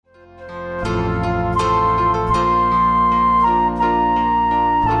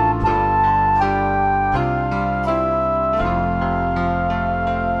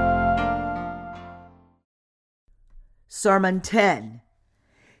Sermon 10.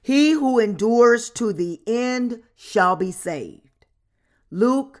 He who endures to the end shall be saved.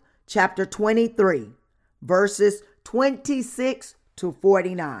 Luke chapter 23, verses 26 to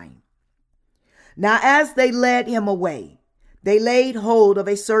 49. Now as they led him away, they laid hold of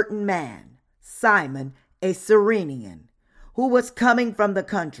a certain man, Simon, a Cyrenian, who was coming from the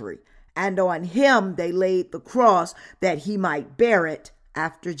country, and on him they laid the cross that he might bear it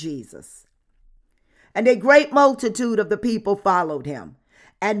after Jesus. And a great multitude of the people followed him,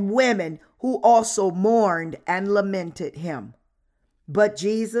 and women who also mourned and lamented him. But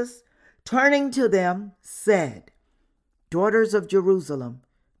Jesus, turning to them, said, Daughters of Jerusalem,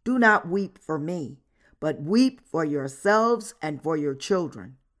 do not weep for me, but weep for yourselves and for your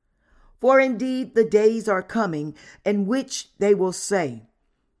children. For indeed the days are coming in which they will say,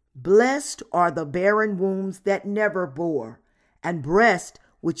 Blessed are the barren wombs that never bore, and breast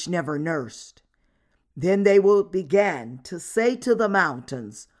which never nursed. Then they will begin to say to the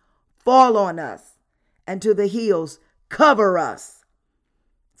mountains, Fall on us, and to the hills, Cover us.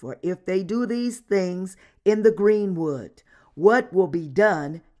 For if they do these things in the green wood, what will be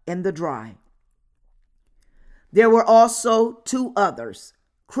done in the dry? There were also two others,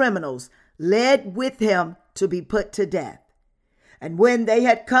 criminals, led with him to be put to death. And when they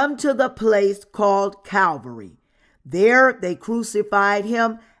had come to the place called Calvary, there they crucified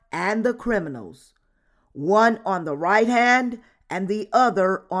him and the criminals, one on the right hand and the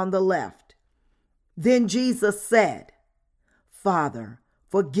other on the left. Then Jesus said, Father,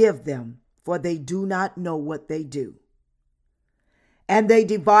 forgive them, for they do not know what they do. And they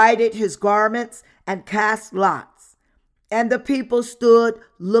divided his garments and cast lots, and the people stood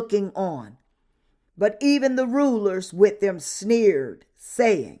looking on. But even the rulers with them sneered,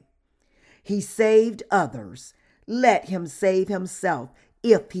 saying, He saved others. Let him save himself,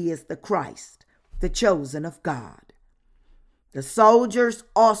 if he is the Christ, the chosen of God. The soldiers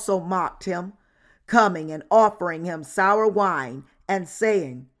also mocked him, coming and offering him sour wine, and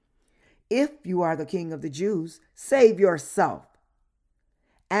saying, If you are the King of the Jews, save yourself.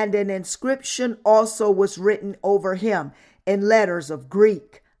 And an inscription also was written over him in letters of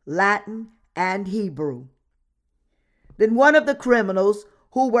Greek, Latin, and Hebrew. Then one of the criminals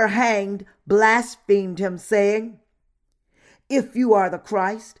who were hanged blasphemed him, saying, If you are the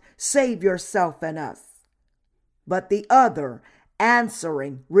Christ, save yourself and us. But the other,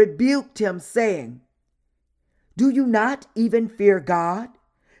 answering, rebuked him, saying, Do you not even fear God,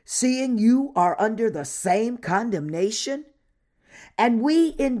 seeing you are under the same condemnation? And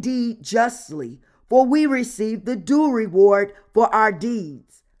we indeed justly, for we receive the due reward for our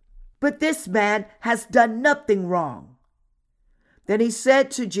deeds. But this man has done nothing wrong. Then he said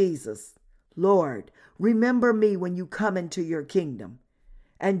to Jesus, Lord, remember me when you come into your kingdom.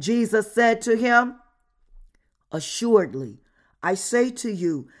 And Jesus said to him, Assuredly, I say to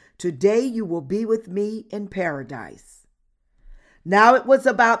you, today you will be with me in paradise. Now it was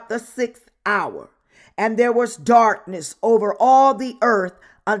about the 6th hour, and there was darkness over all the earth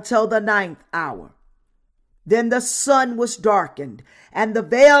until the 9th hour. Then the sun was darkened, and the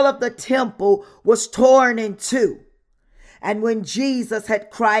veil of the temple was torn in two. And when Jesus had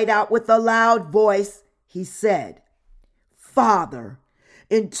cried out with a loud voice, he said, Father,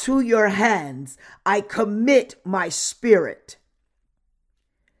 into your hands I commit my spirit.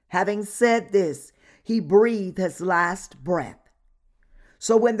 Having said this, he breathed his last breath.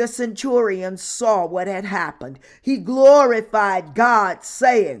 So when the centurion saw what had happened, he glorified God,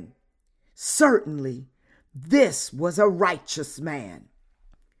 saying, Certainly, this was a righteous man.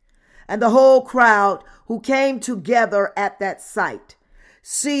 And the whole crowd who came together at that sight,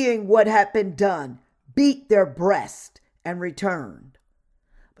 seeing what had been done, beat their breast and returned.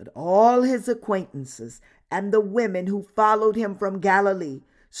 But all his acquaintances and the women who followed him from Galilee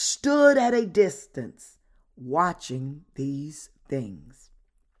stood at a distance, watching these things.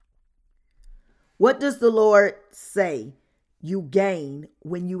 What does the Lord say you gain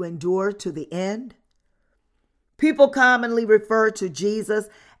when you endure to the end? People commonly refer to Jesus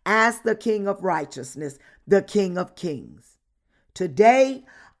as the King of Righteousness, the King of Kings. Today,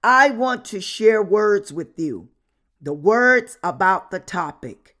 I want to share words with you, the words about the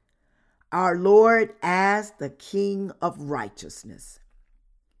topic, our Lord as the King of Righteousness.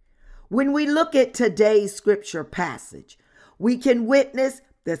 When we look at today's scripture passage, we can witness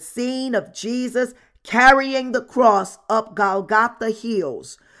the scene of Jesus carrying the cross up Golgotha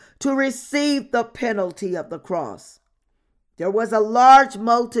hills to receive the penalty of the cross. There was a large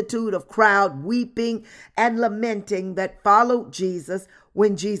multitude of crowd weeping and lamenting that followed Jesus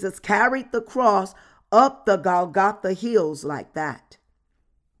when Jesus carried the cross up the Golgotha hills like that.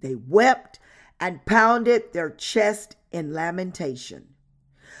 They wept and pounded their chest in lamentation.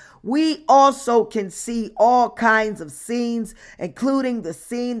 We also can see all kinds of scenes, including the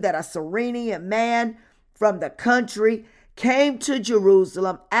scene that a Cyrenian man from the country came to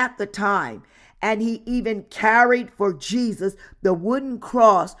Jerusalem at the time, and he even carried for Jesus the wooden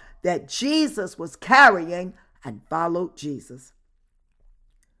cross that Jesus was carrying and followed Jesus.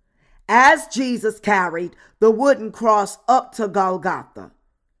 As Jesus carried the wooden cross up to Golgotha,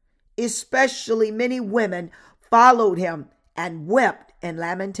 especially many women followed him and wept in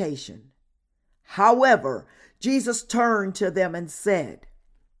lamentation. However, Jesus turned to them and said,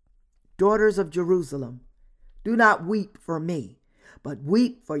 "Daughters of Jerusalem, do not weep for me, but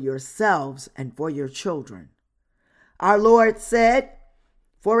weep for yourselves and for your children." Our Lord said,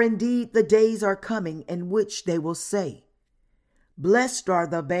 "For indeed the days are coming in which they will say, 'Blessed are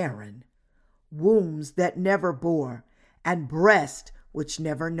the barren, wombs that never bore, and breast which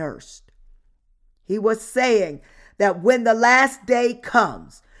never nursed.'" He was saying that when the last day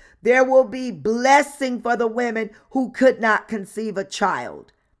comes, there will be blessing for the women who could not conceive a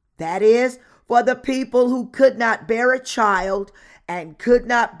child. That is, for the people who could not bear a child and could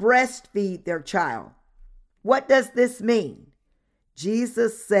not breastfeed their child. What does this mean?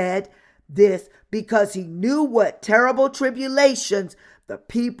 Jesus said this because he knew what terrible tribulations the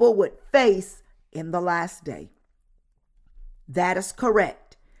people would face in the last day. That is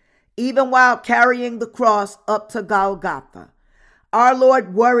correct. Even while carrying the cross up to Golgotha, our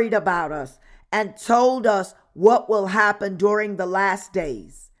Lord worried about us and told us what will happen during the last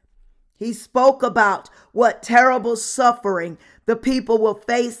days. He spoke about what terrible suffering the people will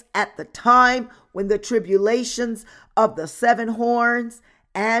face at the time when the tribulations of the 7 horns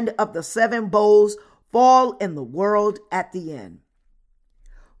and of the 7 bowls fall in the world at the end.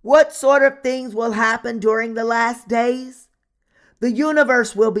 What sort of things will happen during the last days? The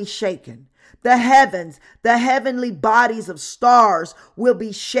universe will be shaken. The heavens, the heavenly bodies of stars will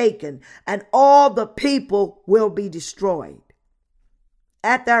be shaken, and all the people will be destroyed.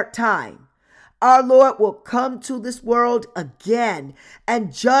 At that time, our Lord will come to this world again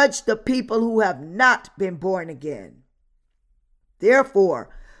and judge the people who have not been born again. Therefore,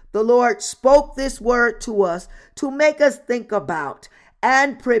 the Lord spoke this word to us to make us think about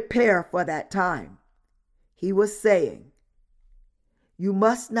and prepare for that time. He was saying, "You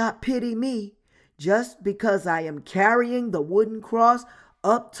must not pity me just because I am carrying the wooden cross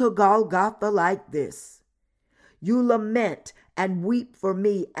up to Golgotha like this. You lament and weep for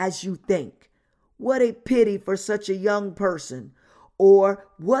me as you think, 'What a pity for such a young person,' or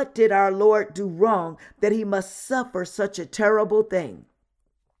 'What did our Lord do wrong that he must suffer such a terrible thing?'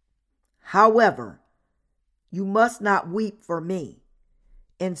 However, you must not weep for me.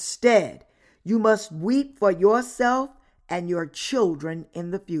 Instead, you must weep for yourself and your children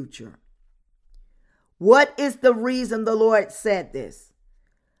in the future." What is the reason the Lord said this?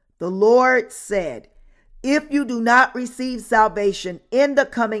 The Lord said, if you do not receive salvation in the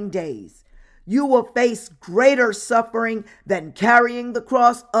coming days, you will face greater suffering than carrying the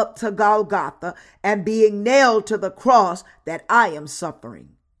cross up to Golgotha and being nailed to the cross that I am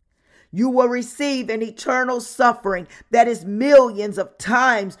suffering. You will receive an eternal suffering that is millions of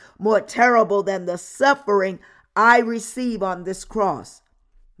times more terrible than the suffering I receive on this cross,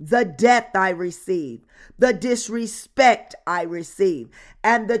 the death I receive, the disrespect I receive,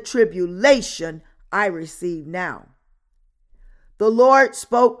 and the tribulation I receive now. The Lord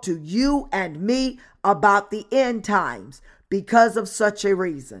spoke to you and me about the end times because of such a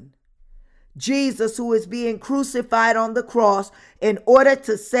reason. Jesus, who is being crucified on the cross in order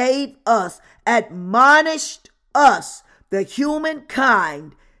to save us, admonished us, the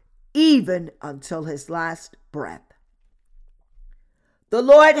humankind, even until his last breath. The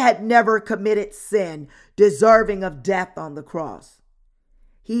Lord had never committed sin deserving of death on the cross.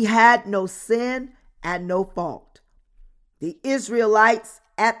 He had no sin and no fault. The Israelites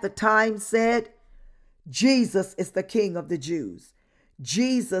at the time said, "Jesus is the King of the Jews.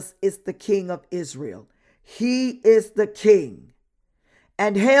 Jesus is the King of Israel. He is the King,"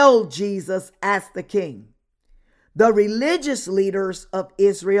 and hailed Jesus as the King. The religious leaders of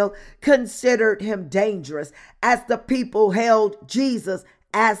Israel considered him dangerous as the people hailed Jesus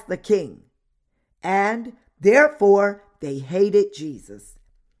as the King, and therefore they hated Jesus.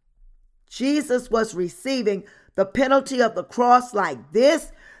 Jesus was receiving the penalty of the cross like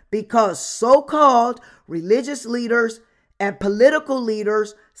this because so-called religious leaders and political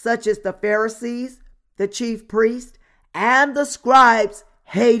leaders such as the Pharisees, the chief priests, and the scribes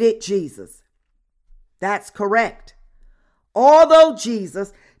hated Jesus. That's correct. Although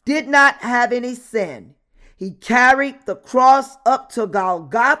Jesus did not have any sin, he carried the cross up to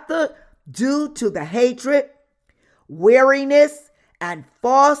Golgotha due to the hatred, weariness, and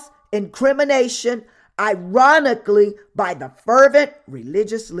false incrimination, ironically, by the fervent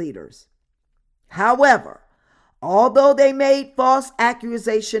religious leaders. However, although they made false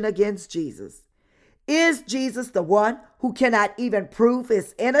accusation against Jesus, is Jesus the one who cannot even prove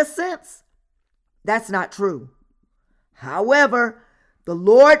his innocence? That's not true. However, the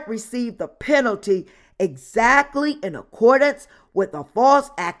Lord received the penalty exactly in accordance with a false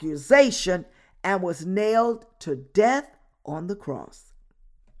accusation and was nailed to death on the cross.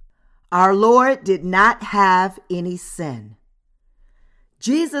 Our Lord did not have any sin.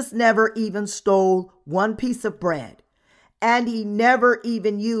 Jesus never even stole one piece of bread, and he never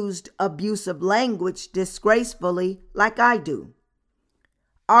even used abusive language disgracefully like I do.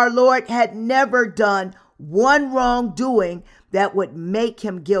 Our Lord had never done one wrongdoing that would make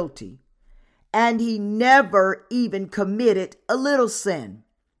him guilty, and he never even committed a little sin.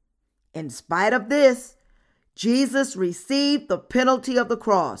 In spite of this, Jesus received the penalty of the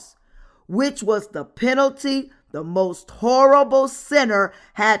cross, which was the penalty the most horrible sinner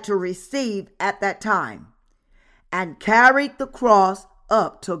had to receive at that time, and carried the cross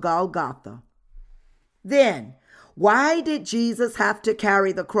up to Golgotha. Then, why did Jesus have to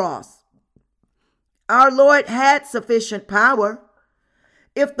carry the cross? Our Lord had sufficient power.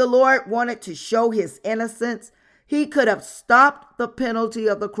 If the Lord wanted to show his innocence, he could have stopped the penalty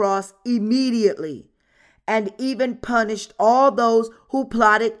of the cross immediately and even punished all those who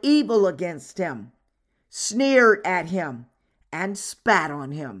plotted evil against him, sneered at him, and spat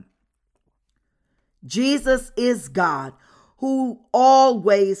on him. Jesus is God, who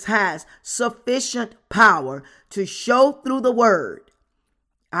always has sufficient power to show through the word,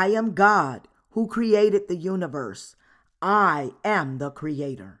 I am God who created the universe. I am the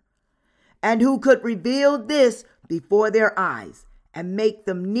creator. And who could reveal this before their eyes and make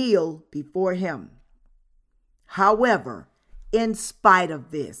them kneel before him. However, in spite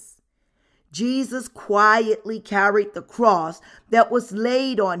of this, Jesus quietly carried the cross that was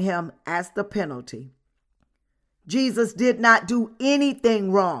laid on him as the penalty. Jesus did not do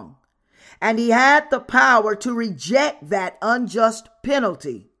anything wrong, and he had the power to reject that unjust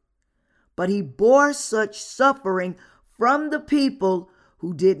penalty. But he bore such suffering from the people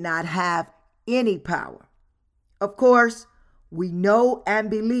who did not have any power. Of course, we know and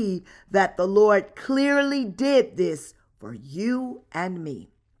believe that the Lord clearly did this for you and me.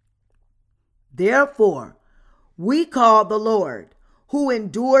 Therefore, we call the Lord, who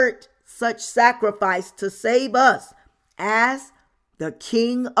endured such sacrifice to save us, as the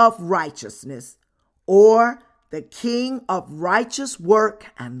King of righteousness, or the King of righteous work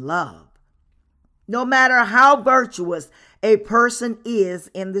and love. No matter how virtuous a person is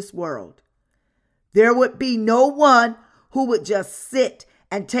in this world, there would be no one who would just sit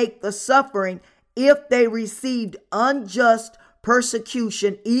and take the suffering if they received unjust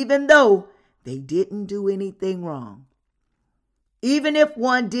persecution, even though they didn't do anything wrong. Even if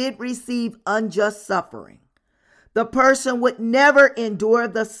one did receive unjust suffering, the person would never endure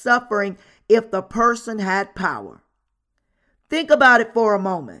the suffering if the person had power. Think about it for a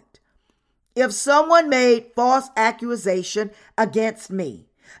moment. If someone made false accusation against me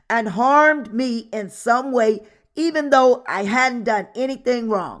and harmed me in some way, even though I hadn't done anything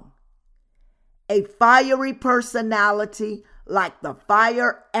wrong, a fiery personality like the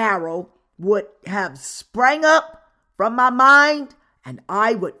fire arrow would have sprang up from my mind, and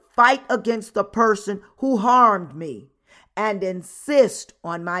I would fight against the person who harmed me and insist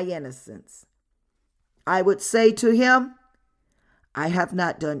on my innocence. I would say to him, I have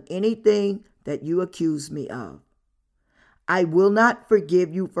not done anything that you accuse me of. I will not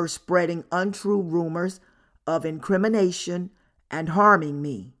forgive you for spreading untrue rumors of incrimination and harming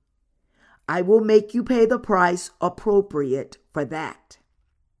me. I will make you pay the price appropriate for that.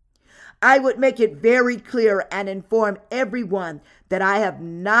 I would make it very clear and inform everyone that I have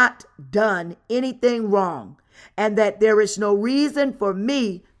not done anything wrong and that there is no reason for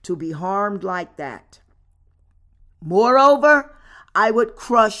me to be harmed like that. Moreover, I would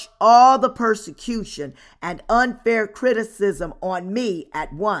crush all the persecution and unfair criticism on me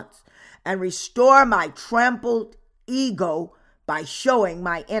at once and restore my trampled ego by showing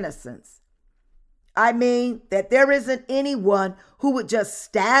my innocence. I mean that there isn't anyone who would just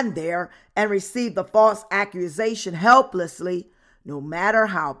stand there and receive the false accusation helplessly, no matter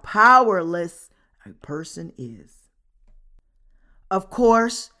how powerless a person is. Of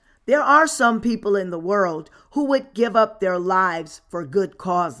course, there are some people in the world who would give up their lives for good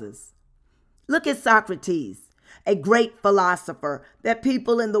causes. Look at Socrates, a great philosopher that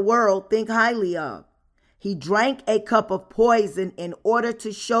people in the world think highly of. He drank a cup of poison in order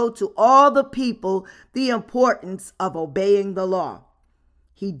to show to all the people the importance of obeying the law.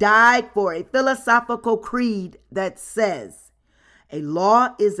 He died for a philosophical creed that says, a law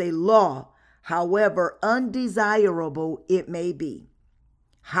is a law, however undesirable it may be.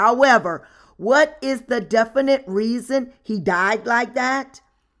 However, what is the definite reason he died like that?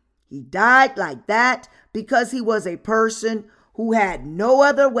 He died like that because he was a person who had no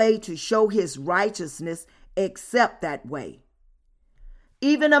other way to show his righteousness except that way.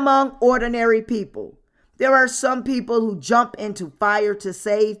 Even among ordinary people, there are some people who jump into fire to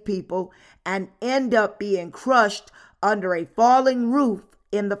save people and end up being crushed under a falling roof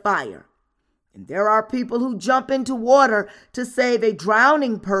in the fire. And there are people who jump into water to save a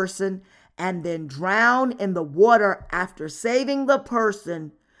drowning person and then drown in the water after saving the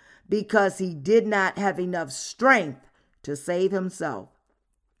person because he did not have enough strength to save himself.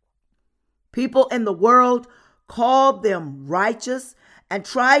 People in the world call them righteous and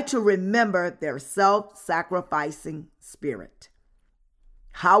try to remember their self-sacrificing spirit.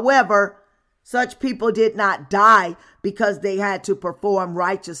 However, such people did not die because they had to perform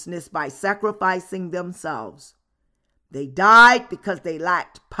righteousness by sacrificing themselves. They died because they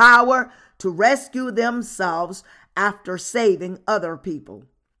lacked power to rescue themselves after saving other people.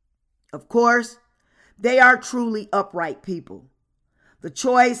 Of course, they are truly upright people. The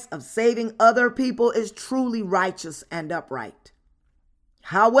choice of saving other people is truly righteous and upright.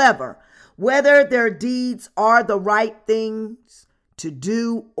 However, whether their deeds are the right things to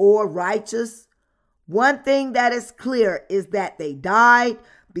do or righteous, one thing that is clear is that they died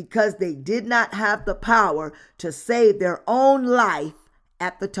because they did not have the power to save their own life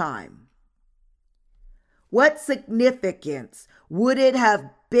at the time. What significance would it have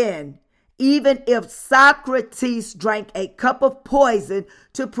been even if Socrates drank a cup of poison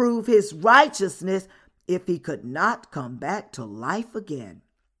to prove his righteousness if he could not come back to life again?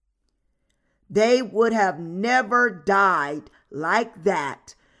 They would have never died like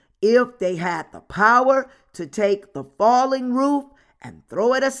that if they had the power to take the falling roof and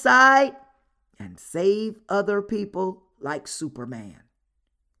throw it aside and save other people like Superman.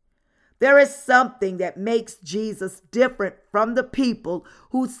 There is something that makes Jesus different from the people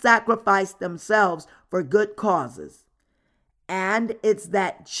who sacrifice themselves for good causes. And it's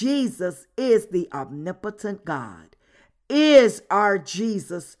that Jesus is the omnipotent God. Is our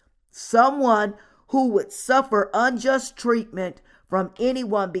Jesus someone who would suffer unjust treatment from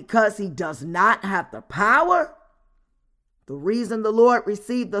anyone because he does not have the power? The reason the Lord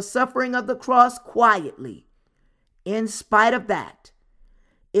received the suffering of the cross quietly, in spite of that,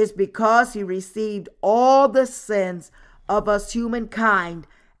 is because he received all the sins of us humankind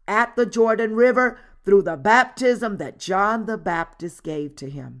at the Jordan River through the baptism that John the Baptist gave to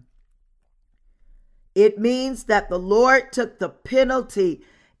him. It means that the Lord took the penalty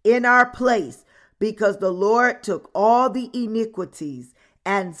in our place because the Lord took all the iniquities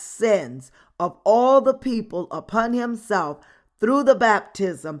and sins of all the people upon himself through the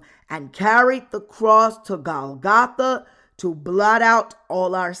baptism and carried the cross to Golgotha to blot out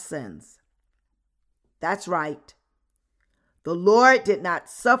all our sins. That's right. The Lord did not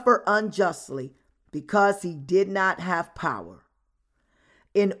suffer unjustly because he did not have power.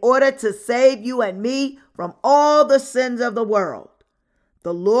 In order to save you and me from all the sins of the world,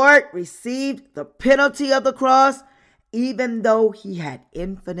 the Lord received the penalty of the cross even though he had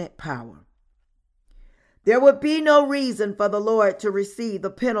infinite power. There would be no reason for the Lord to receive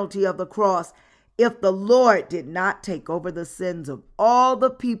the penalty of the cross if the Lord did not take over the sins of all the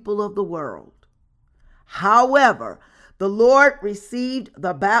people of the world. However, the Lord received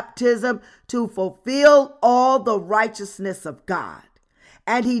the baptism to fulfill all the righteousness of God,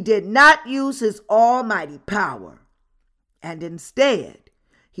 and he did not use his almighty power. And instead,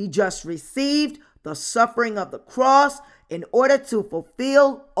 he just received the suffering of the cross in order to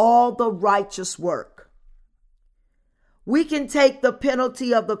fulfill all the righteous work. We can take the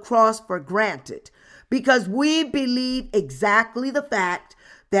penalty of the cross for granted because we believe exactly the fact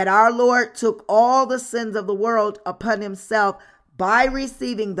that our Lord took all the sins of the world upon himself by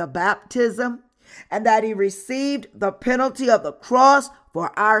receiving the baptism and that he received the penalty of the cross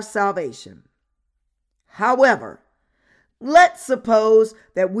for our salvation. However, let's suppose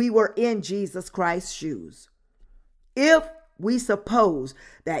that we were in Jesus Christ's shoes. If we suppose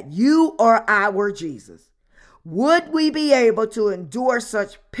that you are our Jesus, would we be able to endure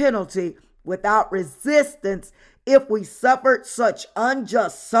such penalty without resistance if we suffered such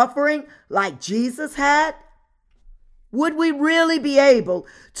unjust suffering like Jesus had? Would we really be able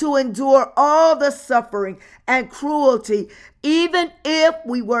to endure all the suffering and cruelty, even if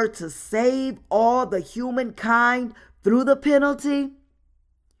we were to save all the humankind through the penalty?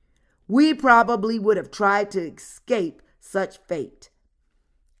 We probably would have tried to escape such fate.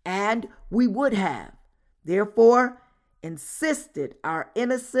 And we would have, therefore, insisted our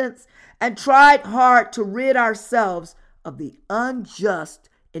innocence and tried hard to rid ourselves of the unjust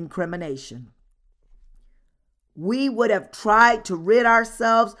incrimination. We would have tried to rid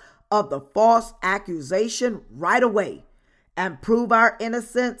ourselves of the false accusation right away and prove our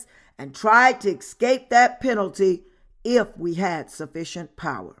innocence and tried to escape that penalty if we had sufficient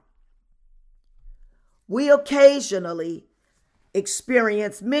power. We occasionally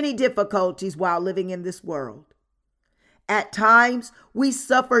experience many difficulties while living in this world. At times, we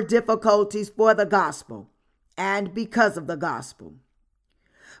suffer difficulties for the gospel and because of the gospel.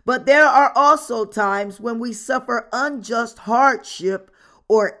 But there are also times when we suffer unjust hardship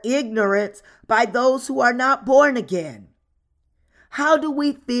or ignorance by those who are not born again. How do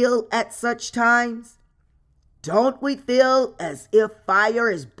we feel at such times? Don't we feel as if fire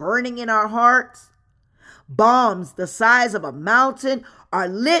is burning in our hearts? Bombs the size of a mountain are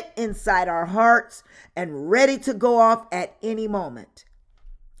lit inside our hearts and ready to go off at any moment.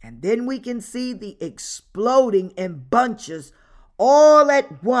 And then we can see the exploding in bunches all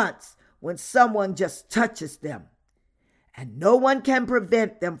at once when someone just touches them. And no one can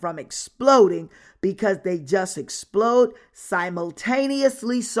prevent them from exploding because they just explode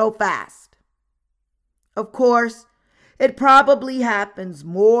simultaneously so fast. Of course, it probably happens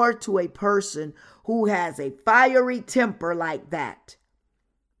more to a person who has a fiery temper like that.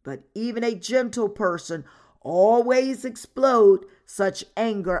 But even a gentle person always explodes such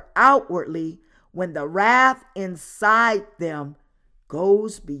anger outwardly when the wrath inside them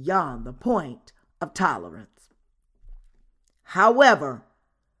goes beyond the point of tolerance. However,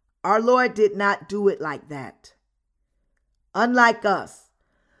 our Lord did not do it like that. Unlike us,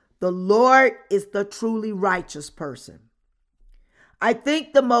 the Lord is the truly righteous person. I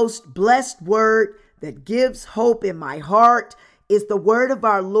think the most blessed word that gives hope in my heart is the word of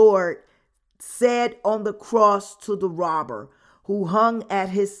our Lord said on the cross to the robber who hung at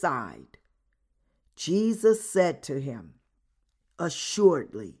his side. Jesus said to him,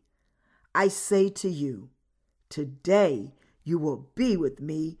 "Assuredly, I say to you, today you will be with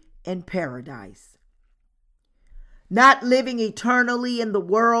me in paradise." Not living eternally in the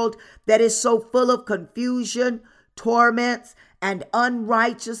world that is so full of confusion, torments, and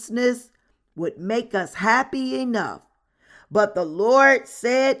unrighteousness would make us happy enough. But the Lord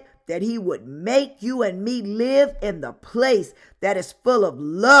said that he would make you and me live in the place that is full of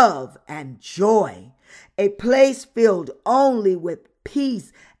love and joy, a place filled only with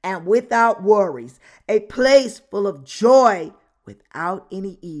peace and without worries, a place full of joy without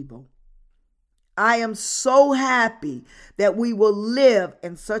any evil. I am so happy that we will live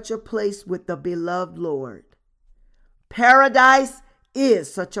in such a place with the beloved Lord. Paradise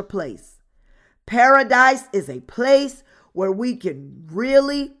is such a place. Paradise is a place where we can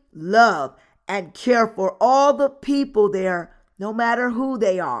really love and care for all the people there, no matter who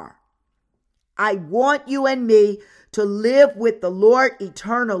they are. I want you and me to live with the Lord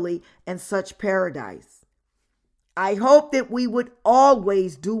eternally in such paradise. I hope that we would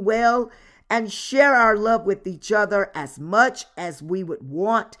always do well and share our love with each other as much as we would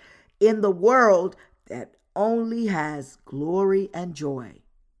want in the world that only has glory and joy.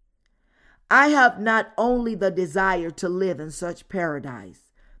 I have not only the desire to live in such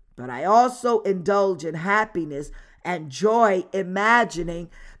paradise, but I also indulge in happiness and joy imagining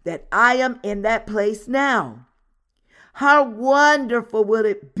that I am in that place now. How wonderful would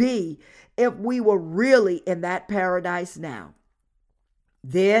it be if we were really in that paradise now?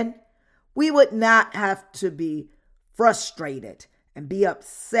 Then we would not have to be frustrated and be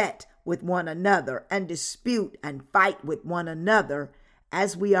upset with one another and dispute and fight with one another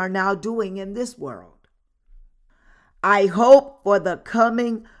as we are now doing in this world. I hope for the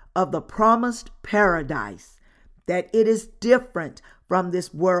coming of the promised paradise that it is different from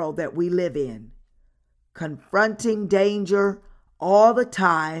this world that we live in, confronting danger all the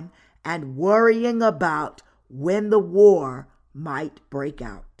time and worrying about when the war might break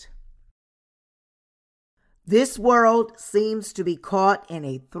out. This world seems to be caught in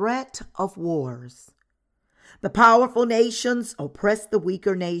a threat of wars. The powerful nations oppress the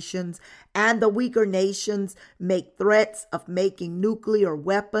weaker nations, and the weaker nations make threats of making nuclear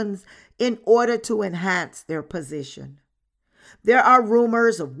weapons in order to enhance their position. There are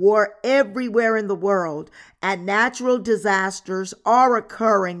rumors of war everywhere in the world, and natural disasters are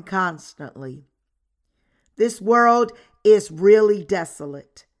occurring constantly. this world is really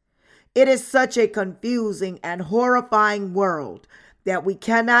desolate. It is such a confusing and horrifying world that we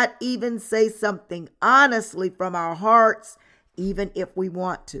cannot even say something honestly from our hearts, even if we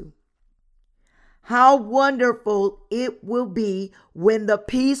want to. How wonderful it will be when the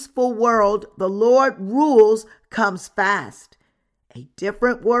peaceful world the Lord rules comes fast, a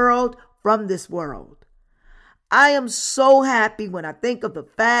different world from this world. I am so happy when I think of the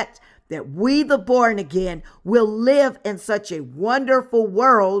fact that we, the born again, will live in such a wonderful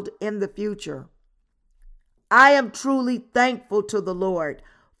world in the future. I am truly thankful to the Lord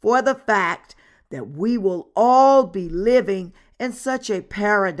for the fact that we will all be living in such a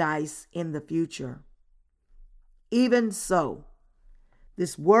paradise in the future. Even so,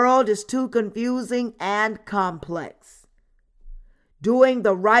 this world is too confusing and complex. Doing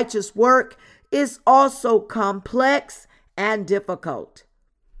the righteous work is also complex and difficult.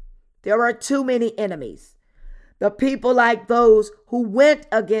 There are too many enemies. The people like those who went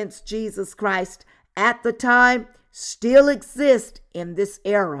against Jesus Christ at the time still exist in this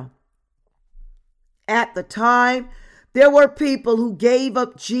era. At the time, there were people who gave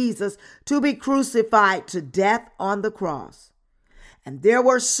up Jesus to be crucified to death on the cross. And there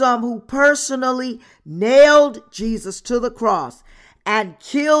were some who personally nailed Jesus to the cross and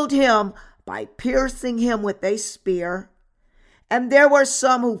killed him by piercing him with a spear. And there were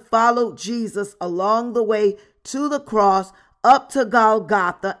some who followed Jesus along the way to the cross up to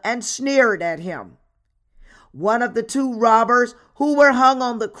Golgotha and sneered at him. One of the two robbers who were hung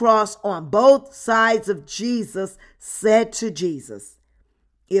on the cross on both sides of Jesus said to Jesus,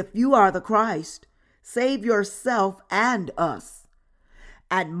 "If you are the Christ, save yourself and us,"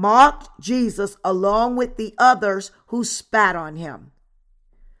 and mocked Jesus along with the others who spat on him.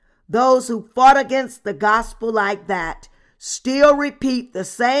 Those who fought against the gospel like that still repeat the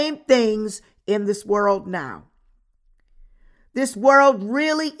same things in this world now. This world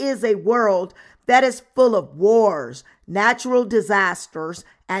really is a world that is full of wars, natural disasters,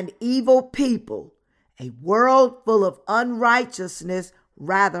 and evil people, a world full of unrighteousness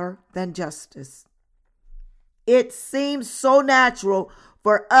rather than justice. It seems so natural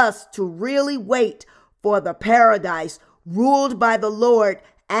for us to really wait for the paradise ruled by the Lord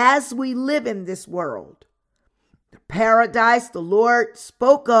as we live in this world. The paradise the Lord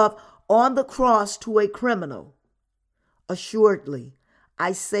spoke of on the cross to a criminal. Assuredly,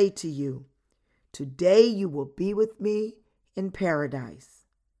 I say to you, today you will be with me in paradise.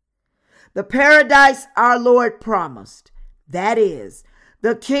 The paradise our Lord promised, that is,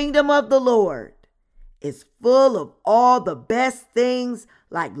 the kingdom of the Lord, is full of all the best things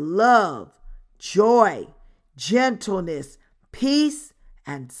like love, joy, gentleness, peace,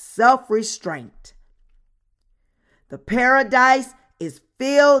 and self-restraint. The paradise is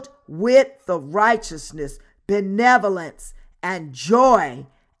filled with the righteousness, benevolence, and joy,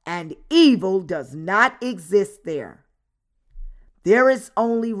 and evil does not exist there. There is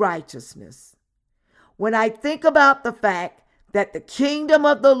only righteousness. When I think about the fact that the kingdom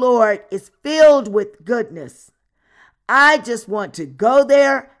of the Lord is filled with goodness, I just want to go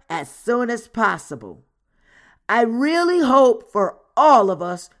there as soon as possible. I really hope for all of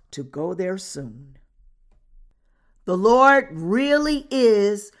us to go there soon. The Lord really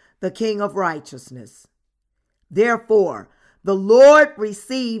is the King of righteousness. Therefore, the Lord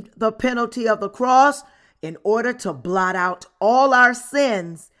received the penalty of the cross in order to blot out all our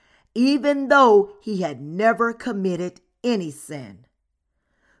sins, even though he had never committed any sin.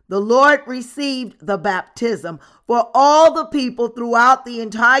 The Lord received the baptism for all the people throughout the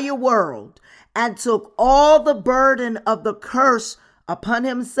entire world and took all the burden of the curse upon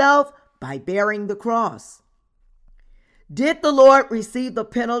himself by bearing the cross. Did the Lord receive the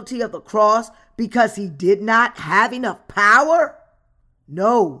penalty of the cross because he did not have enough power?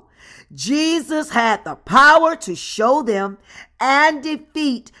 No, Jesus had the power to show them and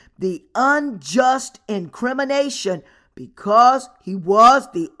defeat the unjust incrimination because he was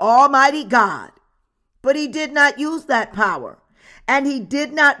the Almighty God. But he did not use that power, and he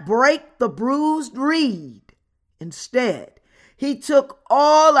did not break the bruised reed. Instead, he took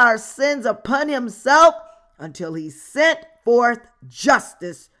all our sins upon himself until he sent forth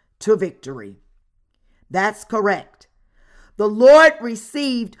justice to victory. That's correct. The Lord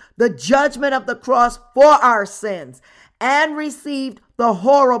received the judgment of the cross for our sins and received the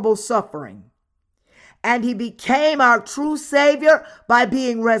horrible suffering. And he became our true Savior by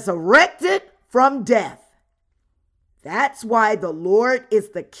being resurrected from death. That's why the Lord is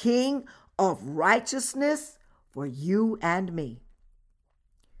the King of righteousness for you and me.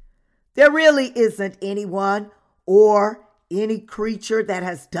 There really isn't anyone or any creature that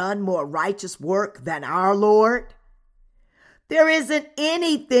has done more righteous work than our Lord? There isn't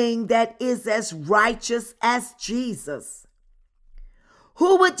anything that is as righteous as Jesus.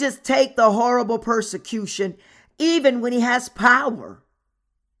 Who would just take the horrible persecution even when he has power?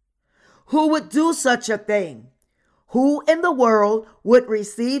 Who would do such a thing? Who in the world would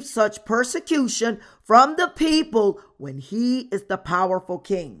receive such persecution from the people when he is the powerful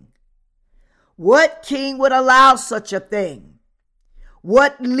king? What king would allow such a thing?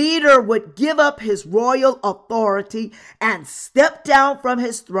 What leader would give up his royal authority and step down from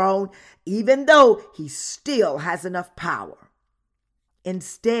his throne, even though he still has enough power?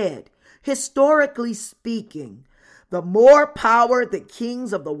 Instead, historically speaking, the more power the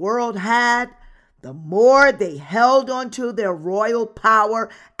kings of the world had, the more they held onto their royal power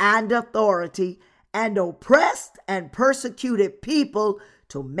and authority and oppressed and persecuted people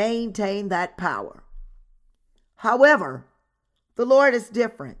to maintain that power. However, the Lord is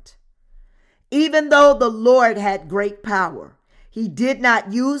different. Even though the Lord had great power, he did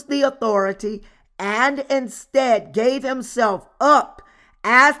not use the authority and instead gave himself up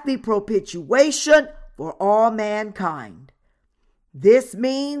as the propitiation for all mankind. This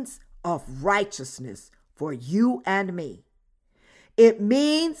means of righteousness for you and me. It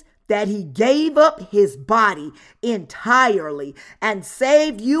means that he gave up his body entirely and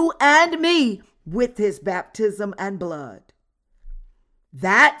saved you and me with his baptism and blood.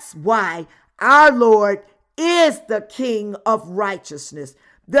 That's why our Lord is the King of righteousness,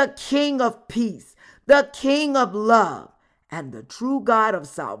 the King of peace, the King of love, and the true God of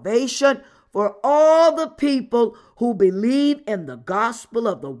salvation for all the people who believe in the gospel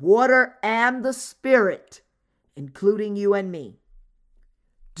of the water and the Spirit, including you and me.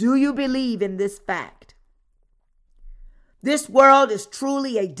 Do you believe in this fact? This world is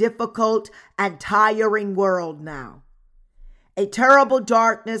truly a difficult and tiring world now. A terrible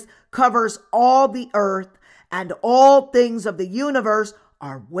darkness covers all the earth, and all things of the universe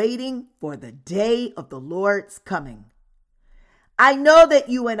are waiting for the day of the Lord's coming. I know that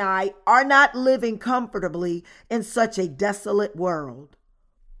you and I are not living comfortably in such a desolate world.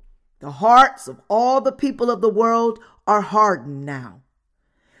 The hearts of all the people of the world are hardened now.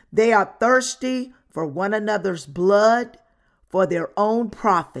 They are thirsty for one another's blood, for their own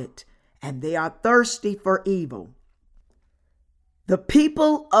profit, and they are thirsty for evil. The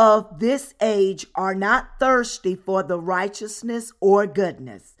people of this age are not thirsty for the righteousness or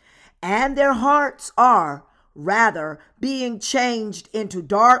goodness, and their hearts are rather being changed into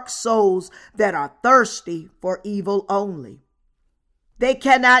dark souls that are thirsty for evil only. They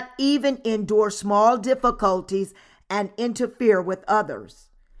cannot even endure small difficulties and interfere with others.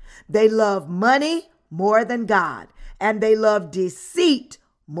 They love money more than God, and they love deceit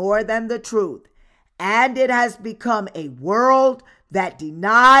more than the truth. And it has become a world that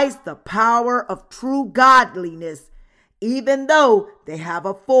denies the power of true godliness, even though they have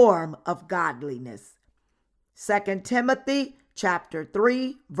a form of godliness. 2 Timothy chapter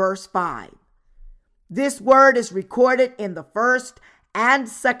 3, verse 5. This word is recorded in the first and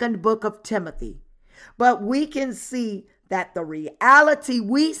second book of Timothy. But we can see that the reality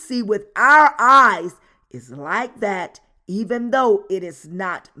we see with our eyes is like that, even though it is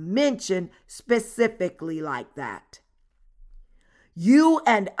not mentioned specifically like that. You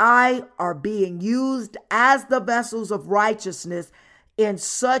and I are being used as the vessels of righteousness in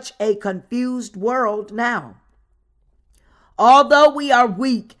such a confused world now. Although we are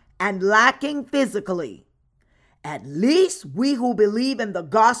weak and lacking physically, at least we who believe in the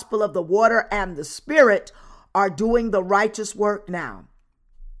gospel of the water and the Spirit are doing the righteous work now.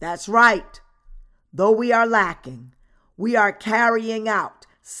 That's right. Though we are lacking, we are carrying out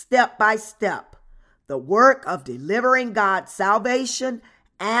step by step the work of delivering God's salvation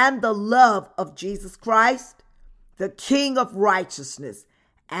and the love of Jesus Christ, the King of righteousness,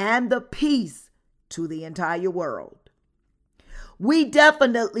 and the peace to the entire world. We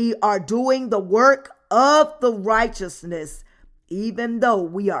definitely are doing the work of the righteousness, even though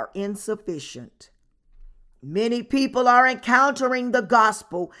we are insufficient. Many people are encountering the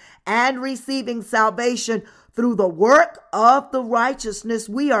gospel and receiving salvation through the work of the righteousness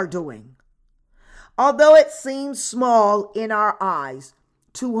we are doing. Although it seems small in our eyes,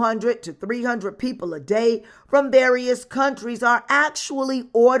 200 to 300 people a day from various countries are actually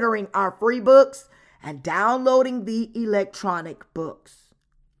ordering our free books and downloading the electronic books.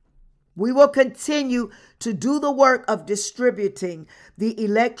 We will continue to do the work of distributing the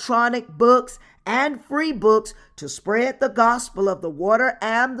electronic books and free books to spread the gospel of the water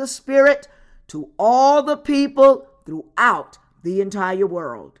and the Spirit to all the people throughout the entire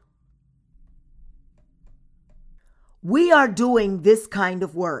world. We are doing this kind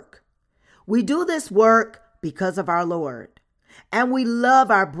of work. We do this work because of our Lord, and we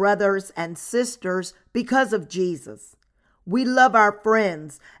love our brothers and sisters because of Jesus. We love our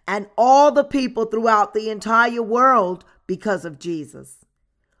friends and all the people throughout the entire world because of Jesus.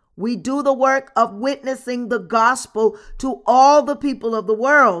 We do the work of witnessing the gospel to all the people of the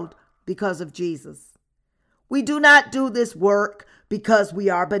world because of Jesus. We do not do this work because we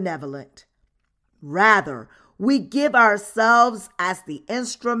are benevolent. Rather, we give ourselves as the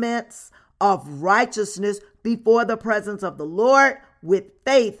instruments of righteousness before the presence of the Lord with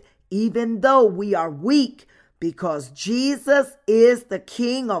faith, even though we are weak, because Jesus is the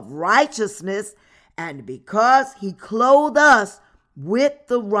King of righteousness, and because he clothed us with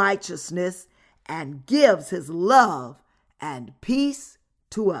the righteousness and gives his love and peace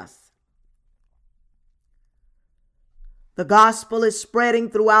to us. The gospel is spreading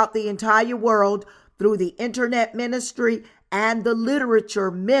throughout the entire world through the internet ministry and the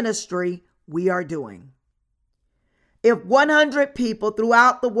literature ministry we are doing. If 100 people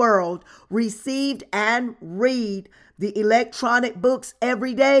throughout the world received and read the electronic books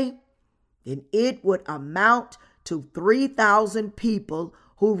every day, then it would amount to 3,000 people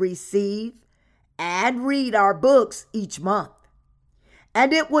who receive and read our books each month.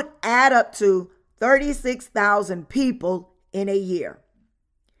 And it would add up to 36,000 people in a year.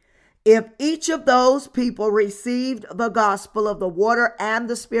 If each of those people received the gospel of the water and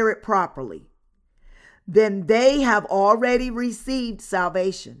the Spirit properly, then they have already received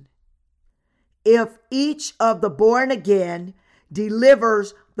salvation. If each of the born again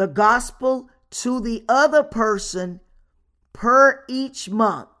delivers the gospel to the other person per each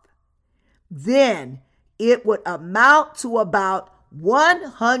month, then it would amount to about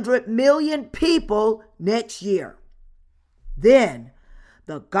 100 million people next year. Then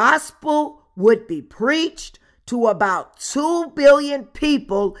the gospel would be preached to about 2 billion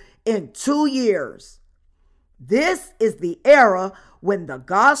people in 2 years. This is the era when the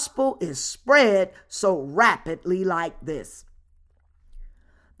gospel is spread so rapidly like this.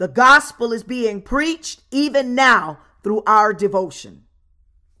 The gospel is being preached even now through our devotion.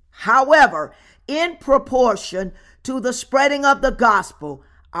 However, in proportion to the spreading of the gospel,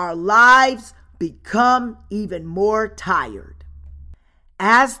 our lives become even more tired.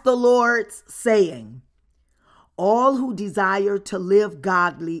 As the Lord's saying, all who desire to live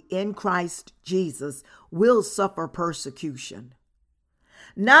godly in Christ Jesus will suffer persecution.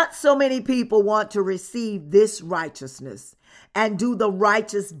 Not so many people want to receive this righteousness and do the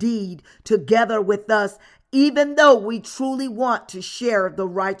righteous deed together with us, even though we truly want to share the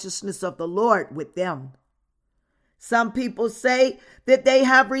righteousness of the Lord with them. Some people say that they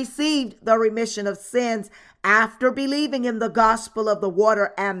have received the remission of sins after believing in the gospel of the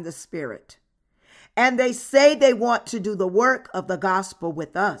water and the Spirit. And they say they want to do the work of the gospel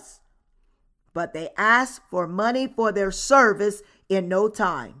with us, but they ask for money for their service in no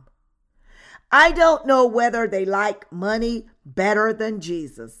time. I don't know whether they like money better than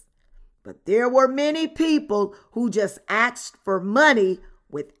Jesus, but there were many people who just asked for money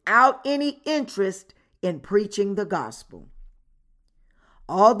without any interest in preaching the gospel.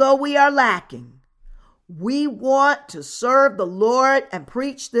 Although we are lacking, we want to serve the Lord and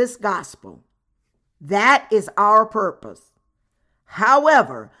preach this gospel. That is our purpose.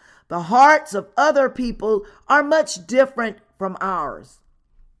 However, the hearts of other people are much different from ours.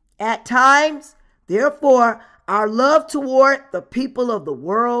 At times, therefore, our love toward the people of the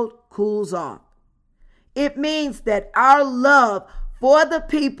world cools off. It means that our love for the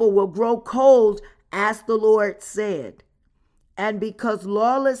people will grow cold, as the Lord said. And because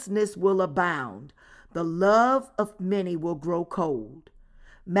lawlessness will abound, the love of many will grow cold.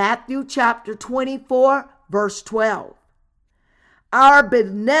 Matthew chapter 24, verse 12. Our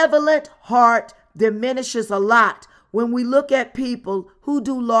benevolent heart diminishes a lot when we look at people who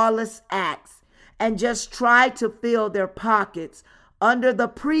do lawless acts and just try to fill their pockets under the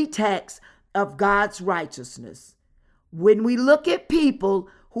pretext of God's righteousness. When we look at people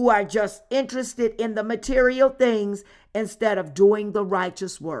who are just interested in the material things instead of doing the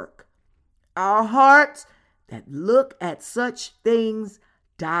righteous work, our hearts that look at such things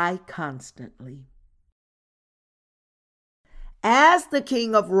die constantly. As the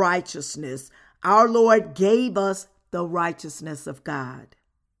King of righteousness, our Lord gave us the righteousness of God.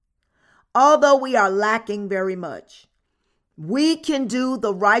 Although we are lacking very much, we can do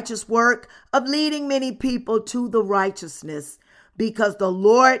the righteous work of leading many people to the righteousness because the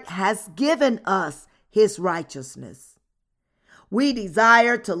Lord has given us his righteousness. We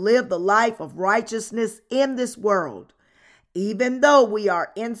desire to live the life of righteousness in this world, even though we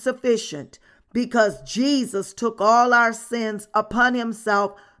are insufficient, because Jesus took all our sins upon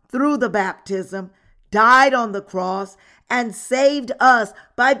himself through the baptism, died on the cross, and saved us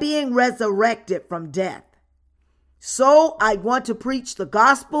by being resurrected from death. So I want to preach the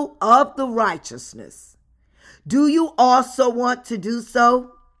gospel of the righteousness. Do you also want to do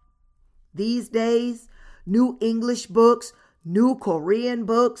so? These days, new English books, new Korean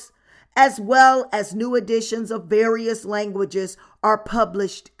books, as well as new editions of various languages are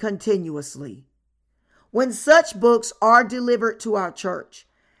published continuously. When such books are delivered to our church,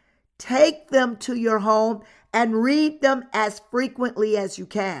 take them to your home and read them as frequently as you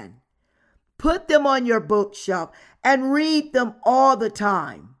can. Put them on your bookshelf and read them all the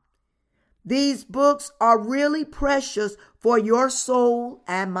time. These books are really precious for your soul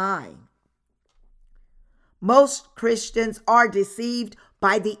and mine. Most Christians are deceived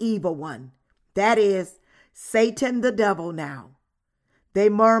by the evil one, that is, Satan the devil now. They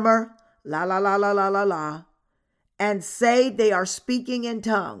murmur, la la la la la la la, and say they are speaking in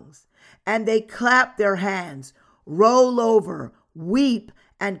tongues, and they clap their hands, roll over, weep,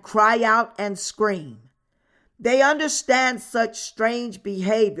 and cry out and scream. They understand such strange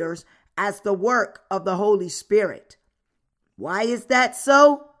behaviors as the work of the Holy Spirit. Why is that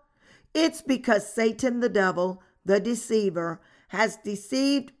so? It's because Satan the devil, the deceiver, has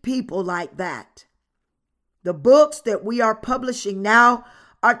deceived people like that. The books that we are publishing now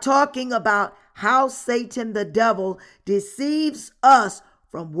are talking about how Satan the devil deceives us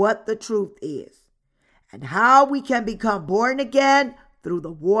from what the truth is, and how we can become born again through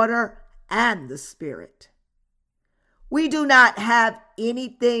the water and the Spirit. We do not have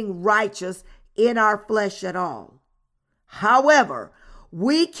anything righteous in our flesh at all. However,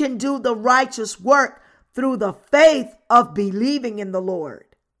 we can do the righteous work through the faith of believing in the Lord.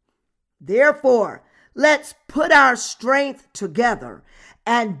 Therefore, let's put our strength together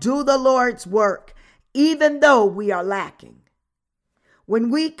and do the Lord's work, even though we are lacking. When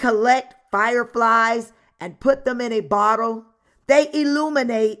we collect fireflies and put them in a bottle, they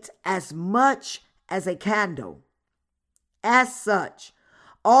illuminate as much as a candle. As such,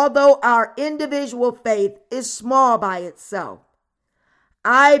 although our individual faith is small by itself,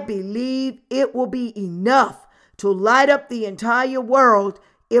 I believe it will be enough to light up the entire world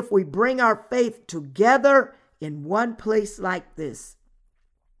if we bring our faith together in one place like this.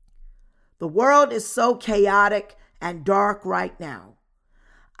 The world is so chaotic and dark right now.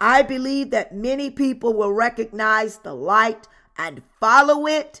 I believe that many people will recognize the light and follow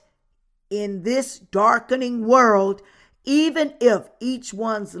it in this darkening world, even if each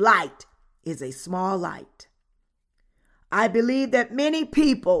one's light is a small light. I believe that many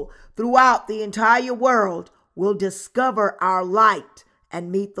people throughout the entire world will discover our light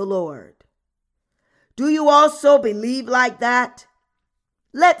and meet the Lord. Do you also believe like that?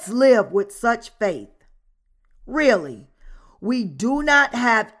 Let's live with such faith. Really, we do not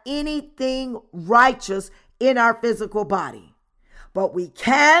have anything righteous in our physical body, but we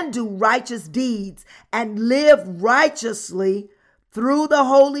can do righteous deeds and live righteously through the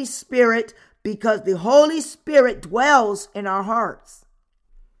Holy Spirit, because the Holy Spirit dwells in our hearts.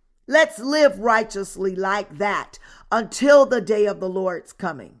 Let's live righteously like that until the day of the Lord's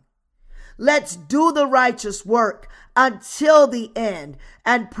coming. Let's do the righteous work until the end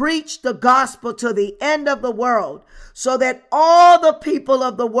and preach the gospel to the end of the world, so that all the people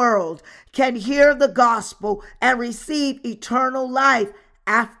of the world can hear the gospel and receive eternal life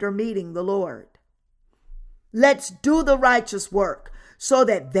after meeting the Lord. Let's do the righteous work so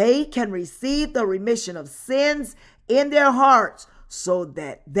that they can receive the remission of sins in their hearts, so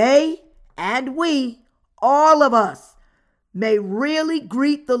that they and we, all of us, may really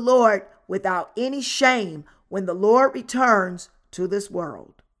greet the Lord without any shame when the Lord returns to this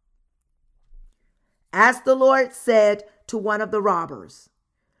world. As the Lord said to one of the robbers,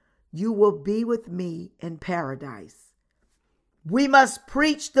 "You will be with me in paradise." We must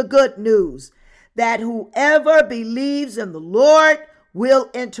preach the good news that whoever believes in the Lord will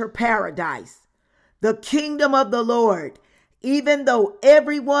enter paradise, the kingdom of the Lord, even though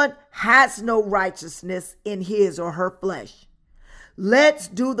everyone has no righteousness in his or her flesh. Let's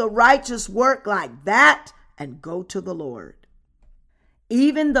do the righteous work like that and go to the Lord.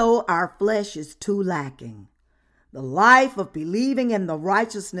 Even though our flesh is too lacking, the life of believing in the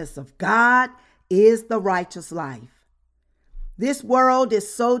righteousness of God is the righteous life. This world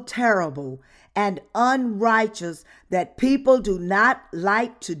is so terrible and unrighteous that people do not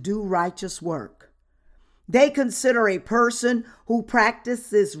like to do righteous work. They consider a person who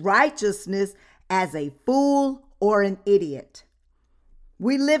practices righteousness as a fool or an idiot.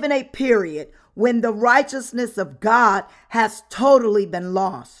 We live in a period when the righteousness of God has totally been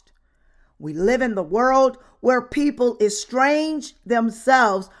lost. We live in the world where people estrange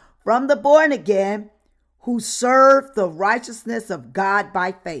themselves from the born again who serve the righteousness of God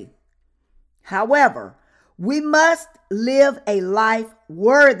by faith. However, we must live a life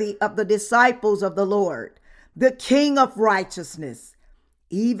worthy of the disciples of the Lord, the King of righteousness,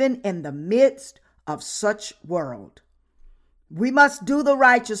 even in the midst of such world. We must do the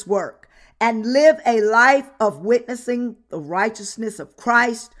righteous work and live a life of witnessing the righteousness of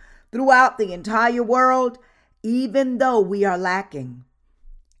Christ throughout the entire world, even though we are lacking.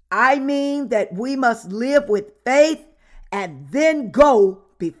 I mean that we must live with faith and then go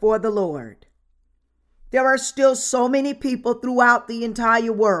before the Lord. There are still so many people throughout the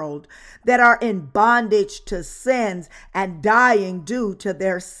entire world that are in bondage to sins and dying due to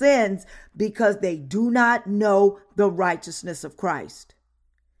their sins because they do not know the righteousness of Christ.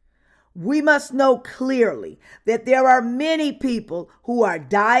 We must know clearly that there are many people who are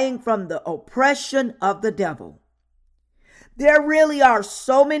dying from the oppression of the devil. There really are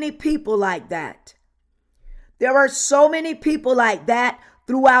so many people like that. There are so many people like that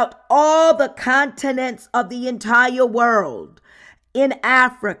throughout all the continents of the entire world, in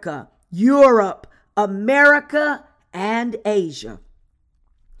Africa, Europe, America, and Asia.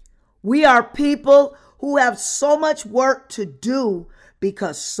 We are people who have so much work to do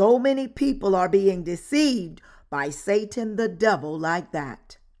because so many people are being deceived by Satan the devil like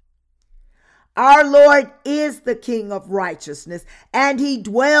that. Our Lord is the King of righteousness, and he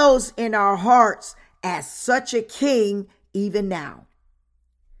dwells in our hearts as such a king even now.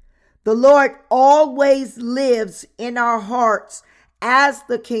 The Lord always lives in our hearts as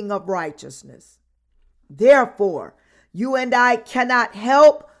the King of righteousness. Therefore, you and I cannot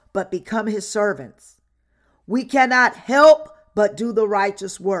help but become his servants. We cannot help but do the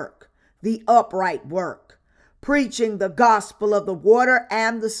righteous work, the upright work, preaching the gospel of the water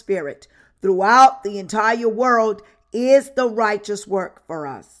and the Spirit throughout the entire world is the righteous work for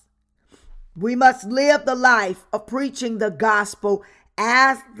us. We must live the life of preaching the gospel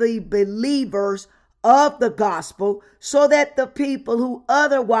as the believers of the gospel so that the people who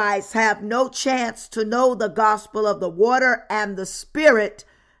otherwise have no chance to know the gospel of the water and the Spirit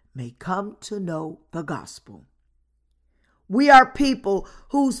may come to know the gospel. We are people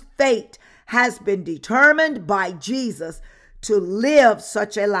whose fate has been determined by Jesus to live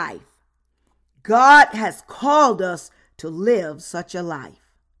such a life. God has called us to live such a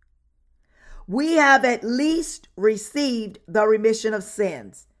life. We have at least received the remission of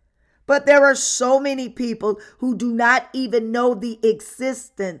sins, but there are so many people who do not even know the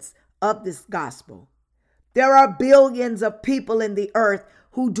existence of this gospel. There are billions of people in the earth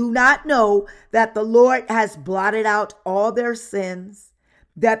who do not know that the Lord has blotted out all their sins,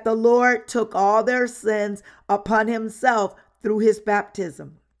 that the Lord took all their sins upon himself through his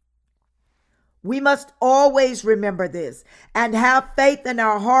baptism. We must always remember this and have faith in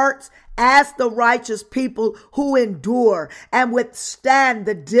our hearts as the righteous people who endure and withstand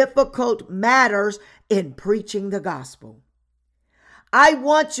the difficult matters in preaching the gospel. I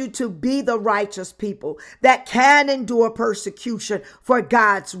want you to be the righteous people that can endure persecution for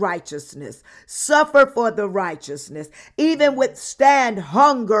God's righteousness, suffer for the righteousness, even withstand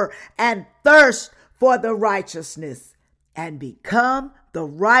hunger and thirst for the righteousness, and become the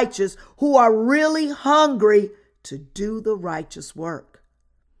righteous who are really hungry to do the righteous work.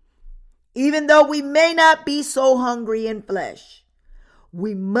 Even though we may not be so hungry in flesh,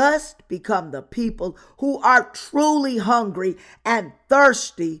 we must become the people who are truly hungry and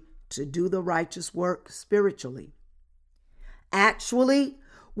thirsty to do the righteous work spiritually. Actually,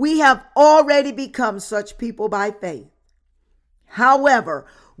 we have already become such people by faith. However,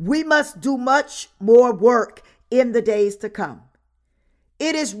 we must do much more work in the days to come.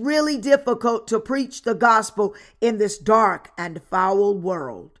 It is really difficult to preach the gospel in this dark and foul